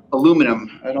 T6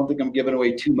 aluminum. I don't think I'm giving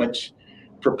away too much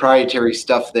proprietary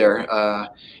stuff there.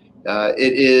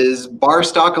 It is bar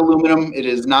stock aluminum. It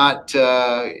is not,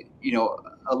 you know,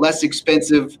 a less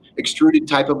expensive extruded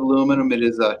type of aluminum. It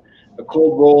is a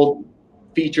cold rolled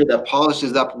feature that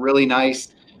polishes up really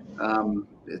nice.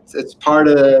 It's part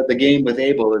of the game with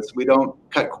Abel. We don't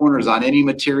cut corners on any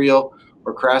material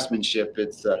or craftsmanship.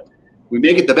 we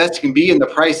make it the best it can be, and the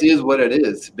price is what it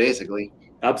is, basically.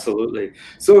 Absolutely.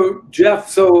 So Jeff,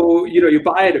 so you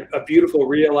buy a beautiful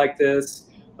reel like this.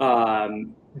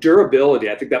 Durability,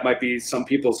 I think that might be some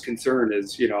people's concern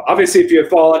is, obviously if you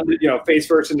fall face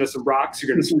first into some rocks, you're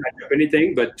going to scratch up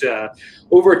anything, but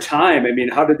over time, I mean,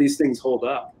 how do these things hold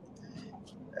up?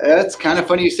 That's kind of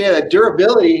funny you say that.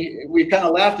 Durability, we kind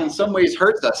of laughed, in some ways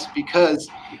hurts us, because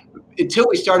until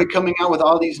we started coming out with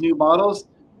all these new models,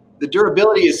 the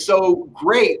durability is so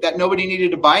great that nobody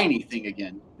needed to buy anything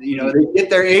again. They get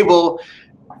their Abel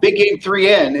Big Game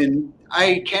 3N, and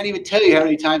I can't even tell you how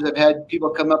many times I've had people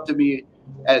come up to me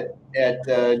at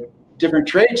different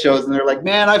trade shows, and they're like,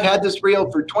 man, I've had this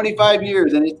reel for 25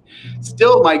 years and it's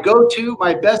still my go-to,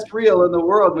 my best reel in the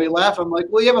world. And we laugh. I'm like,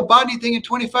 well, you haven't bought anything in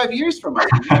 25 years from us.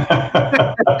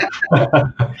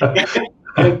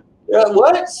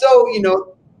 What? So,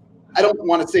 I don't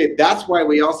want to say that's why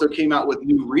we also came out with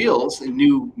new reels and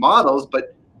new models,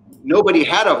 but nobody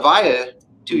had a Vaya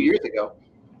 2 years ago.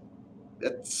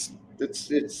 It's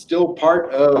still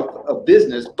part of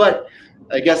business, but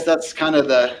I guess that's kind of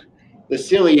the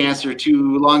silly answer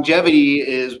to longevity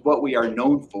is what we are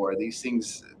known for. These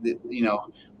things,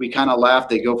 we kind of laugh.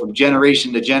 They go from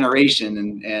generation to generation,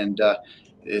 and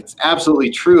it's absolutely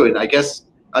true. And I guess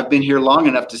I've been here long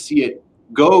enough to see it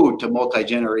go to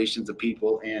multi-generations of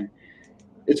people. And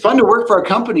it's fun to work for a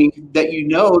company that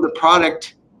the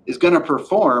product is going to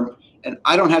perform. And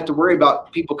I don't have to worry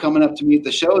about people coming up to me at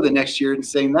the show the next year and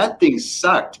saying that thing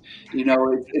sucked.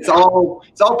 It's all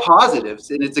positives,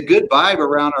 and it's a good vibe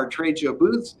around our trade show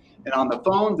booths and on the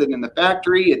phones and in the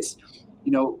factory. It's,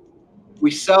 we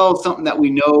sell something that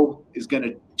we know is going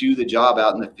to do the job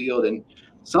out in the field. And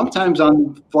sometimes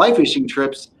on fly fishing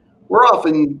trips, we're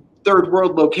often third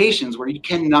world locations where you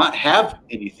cannot have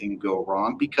anything go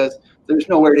wrong because there's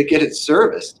nowhere to get it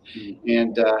serviced.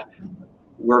 And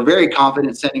we're very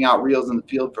confident sending out reels in the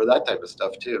field for that type of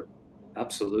stuff too.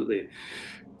 Absolutely.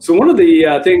 So one of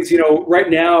the things, right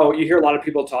now you hear a lot of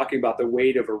people talking about the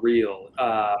weight of a reel.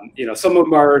 Some of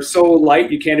them are so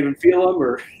light you can't even feel them,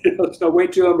 or there's no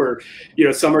weight to them, or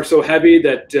some are so heavy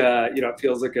that it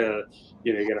feels like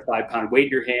you got a 5-pound weight in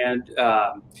your hand.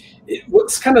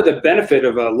 What's kind of the benefit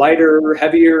of a lighter,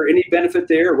 heavier? Any benefit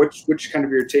there? Which kind of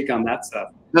your take on that stuff?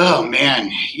 Oh man,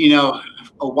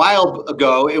 a while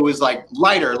ago it was like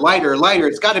lighter.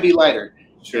 It's got to be lighter.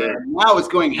 Sure. And now it's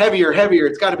going heavier.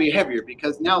 It's got to be heavier,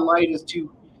 because now light is too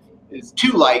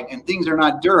light and things are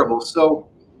not durable. So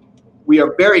we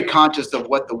are very conscious of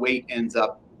what the weight ends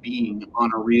up being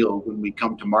on a reel when we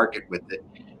come to market with it.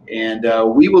 And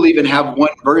we will even have one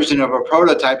version of a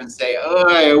prototype and say,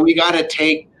 oh, we got to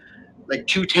take like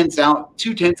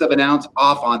 2/10 of an ounce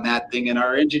off on that thing. And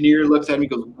our engineer looks at me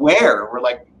and goes, where? We're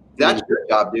like, that's your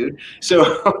job, dude.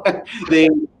 So they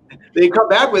come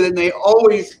back with it, and they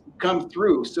always come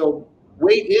through. So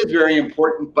weight is very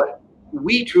important, but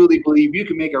we truly believe you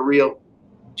can make a reel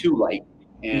too light,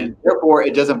 and therefore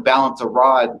it doesn't balance a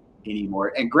rod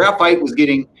anymore. And graphite was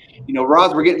getting,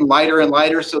 rods were getting lighter and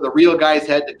lighter, so the reel guys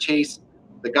had to chase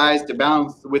the guys to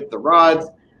balance with the rods.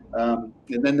 And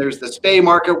then there's the spay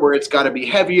market where it's got to be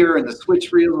heavier, and the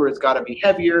switch reels where it's got to be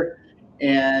heavier.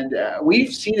 And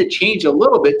we've seen it change a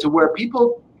little bit to where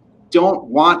people don't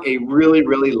want a really,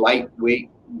 really lightweight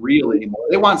reel anymore.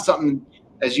 They want something,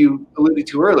 as you alluded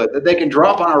to earlier, that they can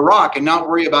drop on a rock and not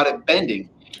worry about it bending.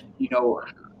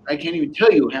 I can't even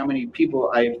tell you how many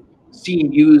people I've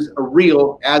seen use a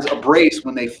reel as a brace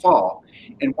when they fall.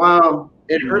 And while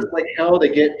it hurts like hell to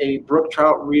get a brook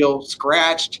trout reel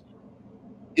scratched,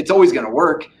 it's always going to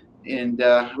work. And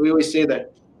we always say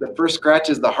that the first scratch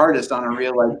is the hardest on a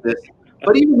reel like this.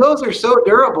 But even those are so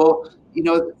durable.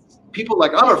 People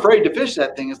like, I'm afraid to fish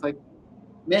that thing. It's like,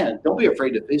 man, don't be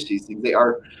afraid to fish these things. They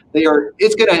are.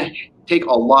 It's going to take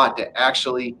a lot to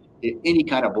actually hit any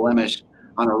kind of blemish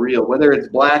on a reel, whether it's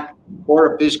black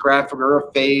or a fish graphic or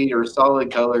a fade or a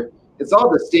solid color. It's all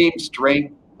the same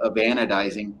strength of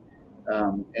anodizing,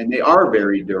 and they are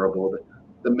very durable.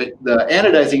 The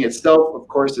anodizing itself, of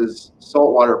course, is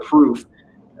saltwater proof.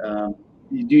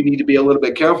 You do need to be a little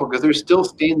bit careful because there's still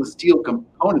stainless steel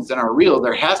components in our reel.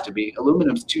 There has to be.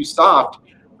 Aluminum's too soft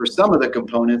for some of the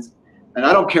components. And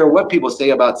I don't care what people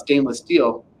say about stainless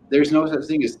steel. There's no such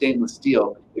thing as stainless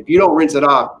steel. If you don't rinse it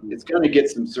off, it's going to get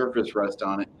some surface rust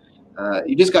on it.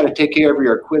 You just got to take care of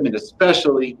your equipment,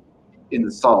 especially in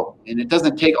the salt. And it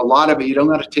doesn't take a lot of it. You don't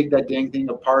got to take that dang thing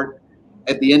apart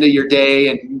at the end of your day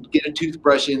and get a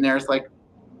toothbrush in there. It's like,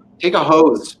 take a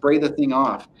hose, spray the thing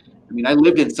off. I mean, I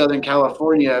lived in Southern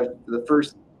California for the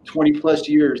first 20 plus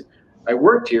years. I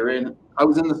worked here, and I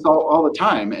was in the salt all the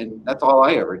time, and that's all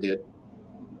I ever did.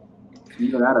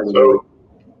 Even that I did. So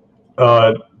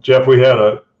Jeff, we had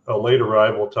a late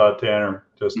arrival. Todd Tanner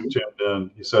just chimed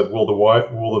in. He said, will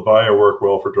the Vaya work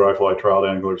well for dry fly trout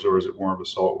anglers, or is it more of a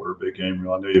saltwater big game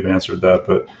reel? I know you've answered that,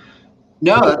 but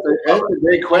no, that's a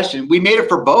great question. We made it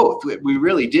for both. We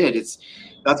really did.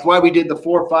 That's why we did the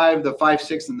 4.5, the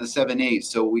 5.6, and the 7.8.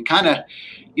 So we kind of,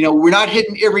 we're not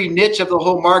hitting every niche of the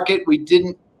whole market. We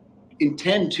didn't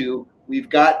intend to. We've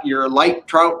got your light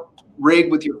trout rig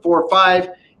with your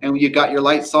 4.5, and you got your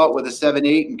light salt with a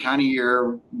 7.8, and kind of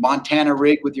your Montana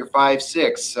rig with your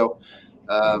 5.6. So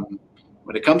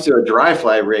when it comes to a dry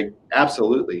fly rig,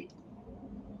 absolutely.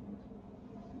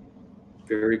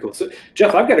 Very cool. So,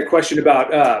 Jeff, I've got a question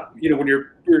about, when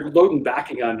you're loading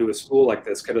backing onto a spool like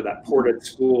this, kind of that ported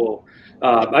spool.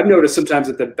 I've noticed sometimes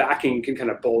that the backing can kind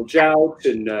of bulge out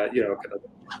and, kind of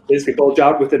basically bulge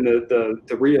out within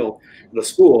the reel, the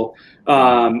spool.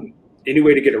 Any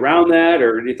way to get around that,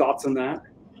 or any thoughts on that?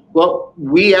 Well,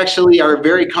 we actually are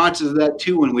very conscious of that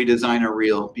too when we design a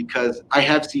reel, because I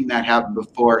have seen that happen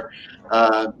before.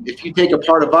 If you take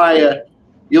apart a Vaya,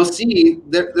 you'll see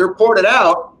they're ported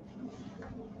out,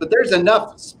 but there's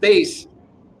enough space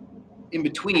in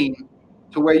between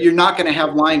to where you're not going to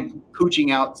have line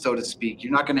pooching out, so to speak.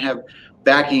 You're not going to have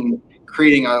backing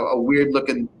creating a weird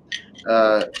looking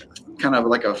kind of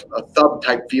like a thub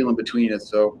type feel in between it.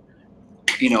 So,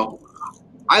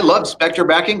 I love Spectra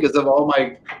backing because of all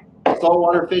my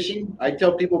saltwater fishing. I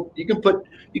tell people you can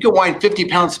wind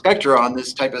 50-pound Spectra on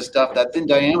this type of stuff, that thin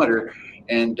diameter,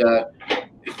 and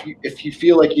if you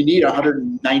feel like you need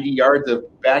 190 yards of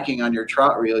backing on your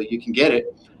trout reel, you can get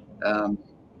it. I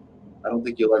don't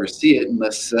think you'll ever see it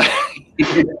unless.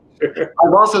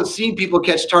 I've also seen people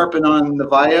catch tarpon on the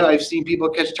Vaya. I've seen people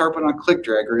catch tarpon on click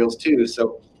drag reels too.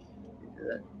 So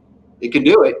it can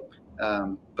do it.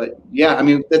 But yeah, I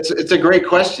mean, it's a great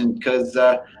question, because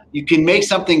you can make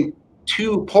something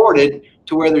too ported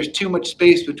to where there's too much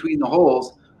space between the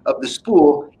holes of the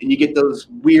spool, and you get those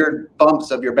weird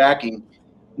bumps of your backing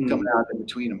coming out in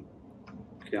between them.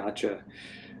 Gotcha.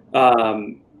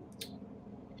 I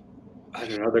have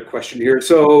another question here.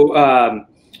 So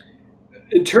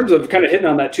in terms of kind of hitting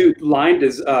on that too, line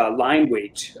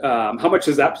weight, how much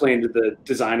does that play into the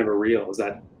design of a reel? Is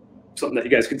that something that you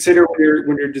guys consider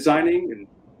when you're designing? And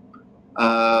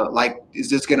like, is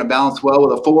this going to balance well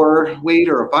with a 4 weight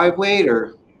or a 5 weight,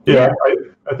 or? Yeah,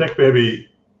 I think maybe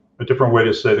a different way to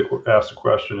ask the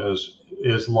question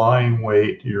is line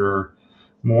weight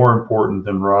more important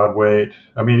than rod weight?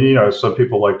 I mean, some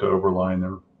people like to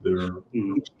overline their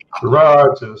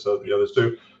rods, and so the others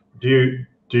do. Do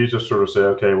you just sort of say,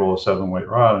 okay, well, a 7-weight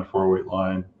rod and 4-weight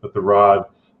line, but the rod,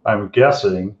 I'm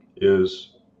guessing,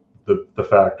 is the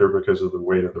factor because of the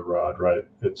weight of the rod, right?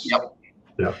 Yep.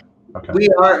 Yeah. Okay. We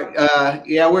are,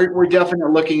 we're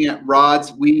definitely looking at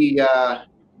rods. We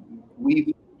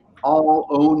all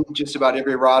own just about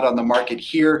every rod on the market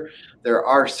here. There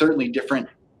are certainly different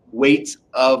weights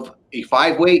of a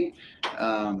 5-weight,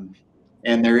 and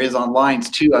there is on lines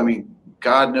too. I mean,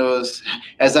 God knows,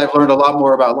 as I've learned a lot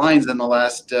more about lines in the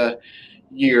last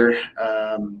year,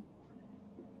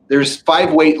 there's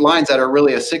 5-weight lines that are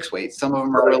really a 6-weight. Some of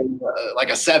them are really like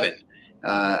a 7,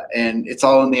 and it's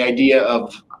all in the idea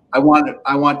of I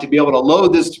want to be able to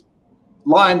load this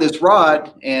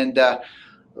rod, and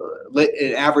let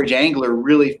an average angler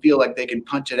really feel like they can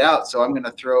punch it out. So I'm going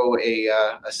to throw a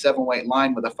 7-weight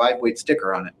line with a 5-weight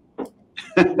sticker on it.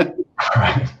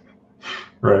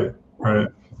 Right.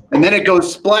 And then it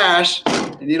goes splash,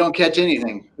 and you don't catch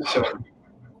anything. So.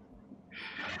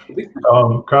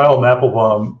 Kyle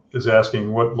Napplebaum is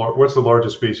asking what's the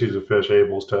largest species of fish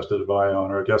Abel's tested a Vaya on,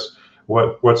 or I guess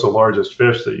what's the largest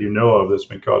fish that you know of that's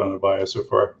been caught on a Vaya so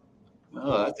far?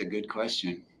 Oh, that's a good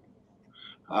question.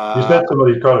 You said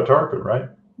somebody caught a tarpon, right?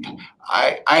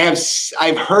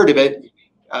 I've heard of it.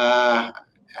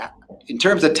 In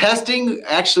terms of testing,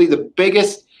 actually the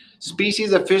biggest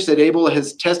species of fish that Abel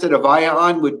has tested a Vaya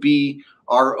on would be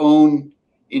our own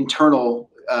internal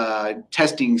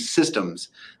testing systems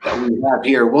that we have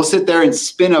here. We'll sit there and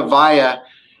spin a Vaya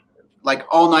like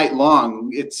all night long.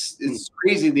 It's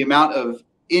crazy the amount of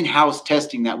in-house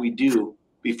testing that we do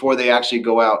before they actually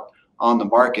go out on the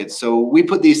market. So we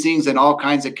put these things in all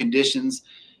kinds of conditions,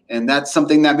 and that's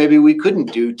something that maybe we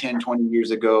couldn't do 10, 20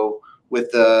 years ago with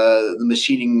the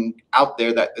machining out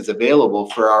there that is available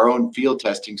for our own field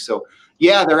testing. So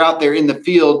yeah, they're out there in the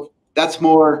field. That's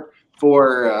more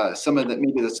for some of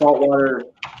maybe the saltwater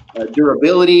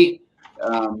durability.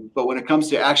 But when it comes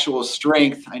to actual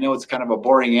strength, I know it's kind of a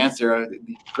boring answer.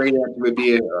 The great answer would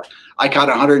be I caught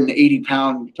a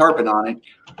 180-pound tarpon on it.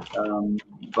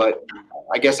 But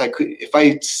I guess I could, if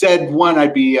I said one,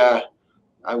 I'd be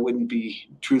I wouldn't be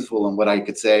truthful in what I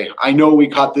could say. I know we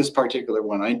caught this particular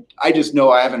one. I just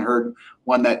know I haven't heard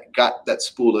one that got that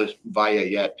spool of Vaya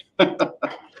yet.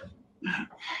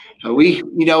 When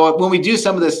we do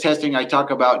some of this testing, I talk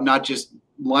about not just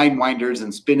line winders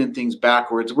and spinning things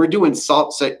backwards. We're doing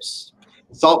salt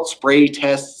spray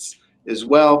tests as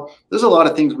well. There's a lot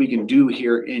of things we can do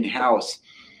here in-house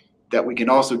that we can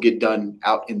also get done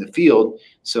out in the field.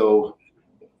 So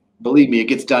believe me, it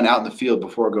gets done out in the field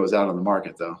before it goes out on the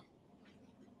market, though.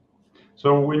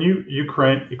 So when you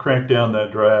crank down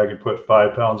that drag and put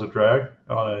 5 pounds of drag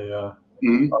on a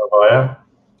Vaya,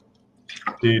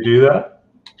 do you do that?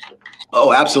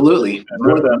 Oh, absolutely.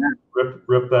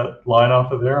 Rip that line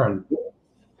off of there and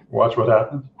watch what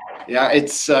happens. Yeah,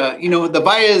 it's the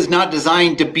Vaya is not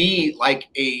designed to be like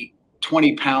a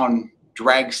 20-pound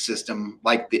drag system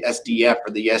like the SDF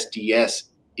or the SDS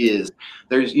is.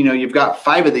 There's you've got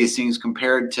 5 of these things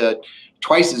compared to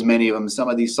twice as many of them. Some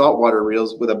of these saltwater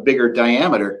reels with a bigger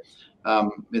diameter.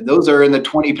 Those are in the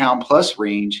 20-pound plus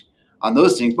range on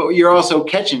those things, but you're also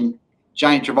catching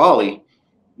giant trevally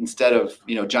instead of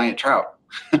giant trout.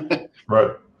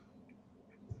 Right.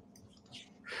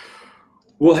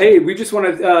 Well, hey, we just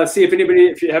want to see if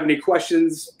you have any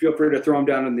questions, feel free to throw them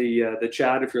down in the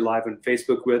chat if you're live on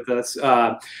Facebook with us.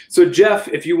 So Jeff,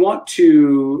 if you want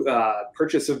to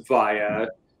purchase a Vaya,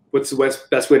 what's the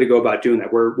best way to go about doing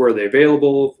that? Where are they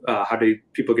available? How do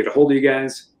people get a hold of you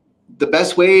guys? The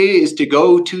best way is to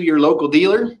go to your local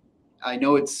dealer. I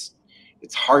know it's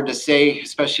hard to say,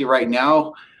 especially right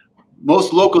now.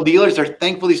 Most local dealers are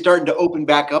thankfully starting to open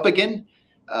back up again.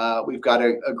 We've got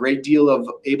a great deal of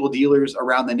Abel dealers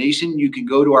around the nation. You can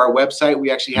go to our website.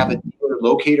 We actually have a dealer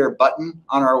locator button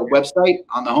on our website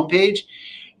on the homepage,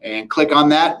 and click on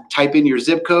that, type in your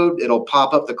zip code. It'll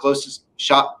pop up the closest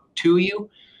shop to you.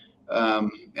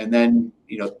 And then,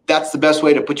 that's the best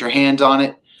way to put your hands on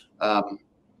it.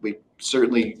 We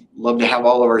certainly love to have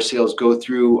all of our sales go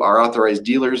through our authorized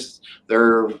dealers.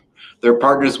 They're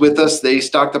partners with us. They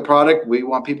stock the product. We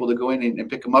want people to go in and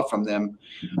pick them up from them.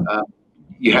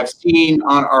 You have seen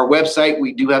on our website,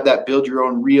 we do have that build your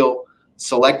own reel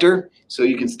selector. So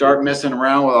you can start messing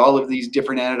around with all of these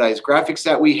different anodized graphics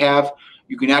that we have.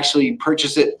 You can actually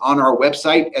purchase it on our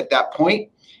website at that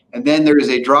point. And then there is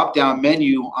a drop-down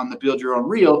menu on the build your own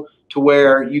reel to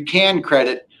where you can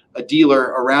credit a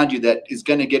dealer around you that is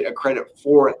going to get a credit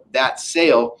for that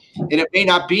sale. And it may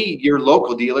not be your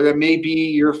local dealer. It may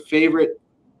be your favorite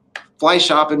fly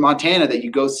shop in Montana that you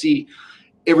go see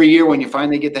every year when you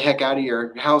finally get the heck out of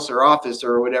your house or office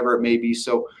or whatever it may be.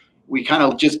 So we kind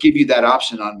of just give you that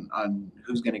option on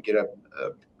who's going to get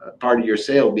a part of your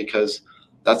sale, because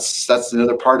that's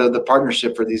another part of the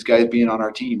partnership for these guys being on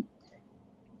our team.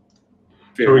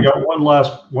 So we got one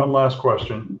last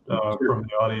question from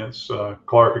the audience.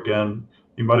 Clark, again,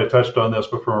 you might have touched on this,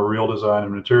 but from a reel design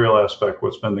and material aspect,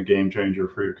 what's been the game changer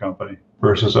for your company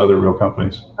versus other reel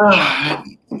companies? I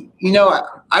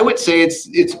would say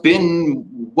it's been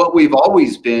what we've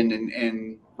always been,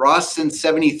 and Ross since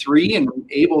 '73 and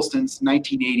Abel since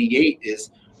 1988 is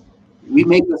we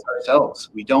make this ourselves.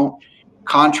 We don't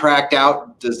contract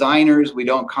out designers. We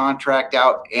don't contract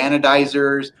out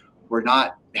anodizers. We're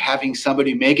not having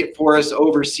somebody make it for us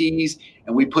overseas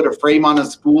and we put a frame on a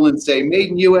spool and say made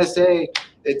in USA.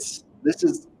 This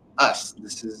is us.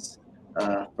 This is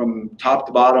from top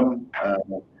to bottom.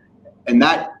 And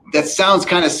that sounds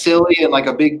kind of silly and like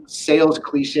a big sales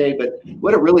cliche, but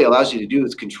what it really allows you to do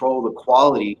is control the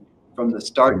quality from the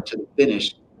start to the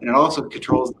finish. And it also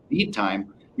controls the lead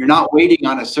time. You're not waiting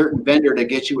on a certain vendor to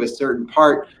get you a certain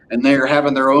part, and they're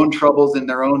having their own troubles in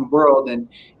their own world, and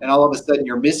all of a sudden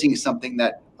you're missing something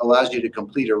that allows you to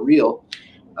complete a reel.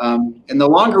 And the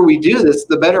longer we do this,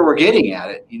 the better we're getting at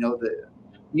it.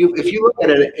 If you look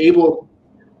at an Abel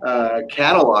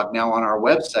catalog now on our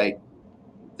website,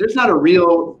 there's not a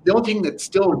reel. The only thing that's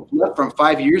still left from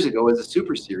 5 years ago is a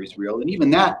Super Series reel, and even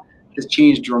that has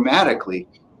changed dramatically.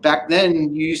 Back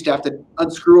then, you used to have to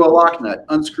unscrew a lock nut,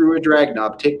 unscrew a drag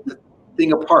knob, take the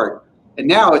thing apart. And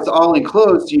now it's all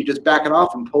enclosed, so you just back it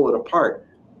off and pull it apart.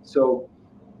 So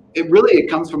it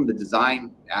comes from the design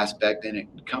aspect, and it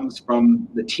comes from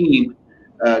the team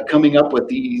coming up with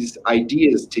these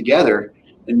ideas together.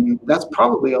 And that's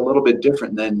probably a little bit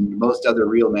different than most other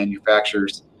reel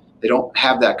manufacturers. They don't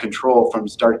have that control from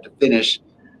start to finish.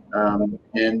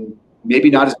 And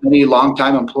maybe not as many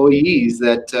longtime employees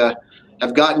that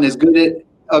have gotten as good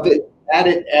at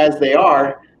it as they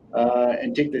are,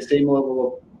 and take the same level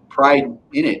of pride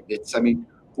in it.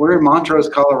 We're in Montrose,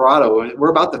 Colorado.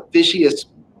 We're about the fishiest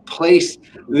place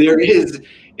there is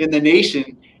in the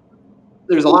nation.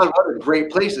 there's a lot of other great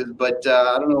places, but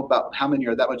I don't know about how many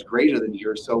are that much greater than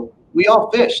here. So we all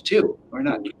fish too. We're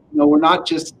not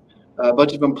just a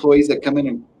bunch of employees that come in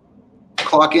and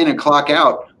clock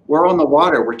out. We're on the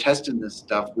water. We're testing this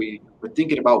stuff. We're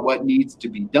thinking about what needs to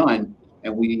be done,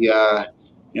 and we,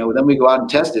 then we go out and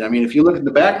test it. I mean, if you look at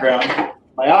the background,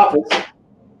 my office,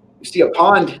 you see a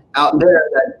pond out there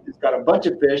that has got a bunch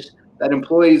of fish that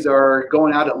employees are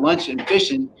going out at lunch and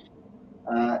fishing.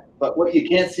 But what you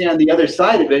can't see on the other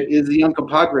side of it is the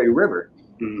Uncompahgre River.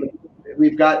 Mm-hmm.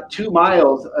 We've got 2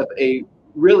 miles of a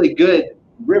really good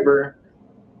river.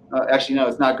 Actually, no,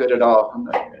 it's not good at all.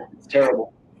 It's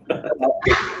terrible.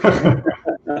 To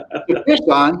fish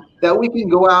on that we can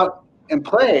go out and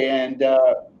play, and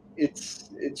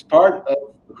it's part of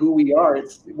who we are.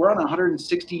 We're on a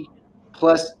 160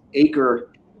 plus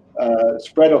acre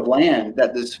spread of land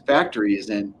that this factory is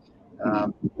in.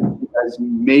 As you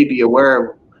may be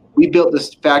aware, we built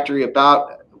this factory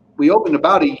we opened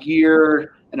about a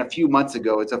year and a few months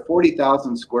ago. It's a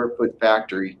 40,000 square foot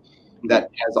factory that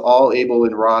has all Abel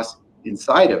and Ross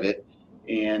inside of it.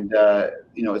 And,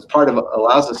 it's part of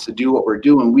allows us to do what we're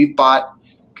doing. We've bought,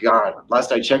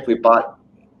 last I checked, we bought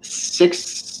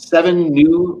 6-7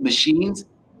 new machines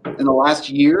in the last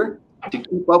year to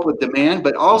keep up with demand,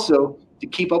 but also to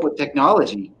keep up with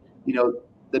technology.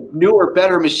 The newer,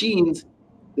 better machines,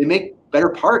 they make better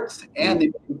parts and they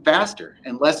make them faster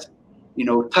and less,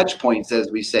 touch points,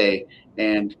 as we say.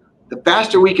 And the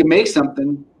faster we can make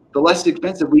something, the less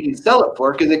expensive we can sell it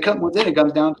for, because it comes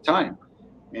down to time.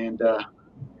 And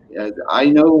I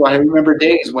remember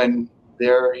days when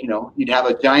you'd have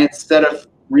a giant set of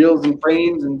reels and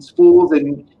frames and spools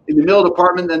in the mill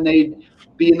department, then they'd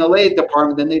be in the lathe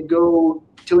department, then they'd go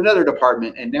to another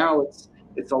department. And now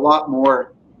it's a lot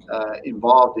more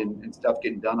involved in stuff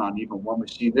getting done on even one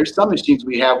machine. There's some machines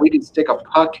we can stick a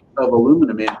puck of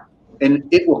aluminum in, and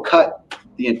it will cut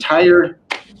the entire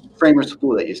framer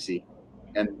spool that you see.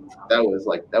 And that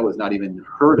was not even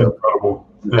heard of. Incredible.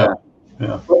 Yeah.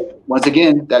 But once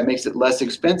again, that makes it less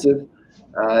expensive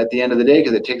at the end of the day,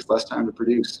 because it takes less time to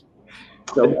produce.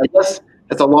 So I guess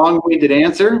that's a long-winded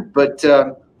answer, but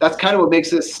that's kind of what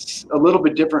makes us a little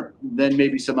bit different than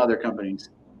maybe some other companies.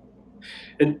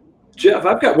 And Jeff,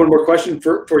 I've got one more question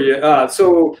for you.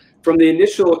 So from the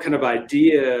initial kind of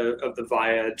idea of the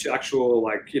Vaya to actual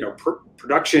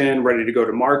production, ready to go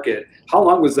to market, how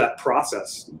long was that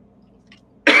process?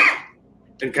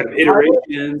 And kind of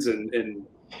iterations and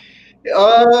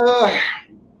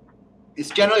it's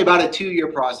generally about a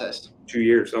 2-year process. 2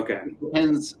 years, okay.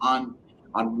 Depends on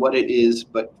what it is,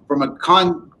 but from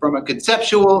a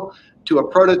conceptual to a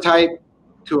prototype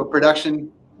to a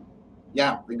production,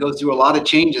 it goes through a lot of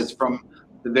changes from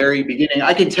the very beginning.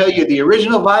 I can tell you the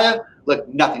original Vaya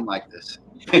looked nothing like this.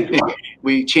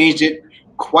 We changed it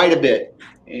quite a bit,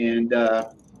 and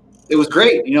it was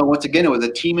great. Once again, it was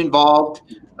a team involved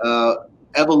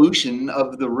evolution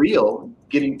of the reel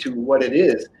getting to what it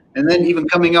is, and then even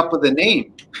coming up with a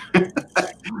name.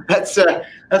 That's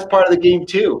part of the game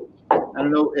too. I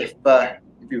don't know if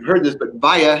you've heard this, but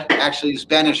Vaya actually is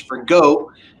Spanish for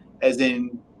go, as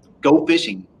in go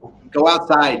fishing, go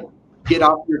outside, get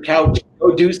off your couch,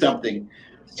 go do something.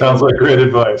 Sounds like great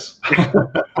advice.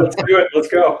 Let's do it. Let's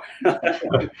go.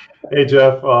 Hey,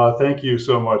 Jeff, thank you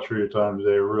so much for your time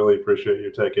today. Really appreciate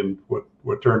you taking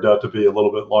what turned out to be a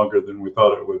little bit longer than we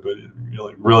thought it would, but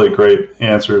really great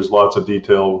answers, lots of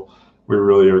detail. We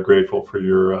really are grateful for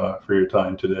your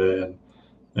time today.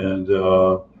 And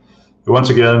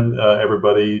once again,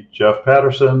 everybody, Jeff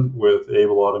Patterson with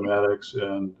Abel Automatics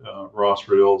and Ross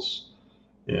Reels.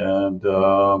 And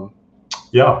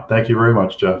thank you very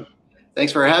much, Jeff.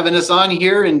 Thanks for having us on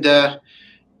here, and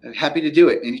happy to do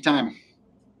it anytime.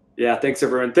 Yeah, thanks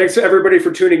everyone. Thanks to everybody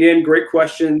for tuning in. Great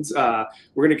questions. We're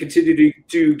going to continue to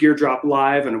do Gear Drop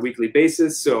Live on a weekly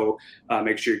basis, so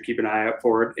make sure you keep an eye out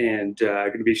for it, and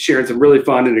going to be sharing some really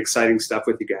fun and exciting stuff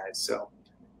with you guys. So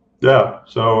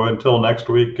until next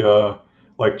week,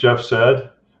 like Jeff said,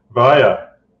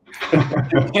 Vaya.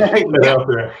 Get out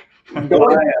there.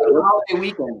 Holiday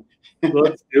weekend.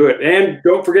 Let's do it. And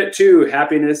don't forget too,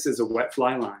 happiness is a wet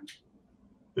fly line.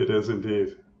 It is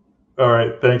indeed. All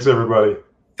right. Thanks, everybody.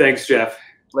 Thanks, Jeff.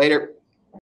 Later.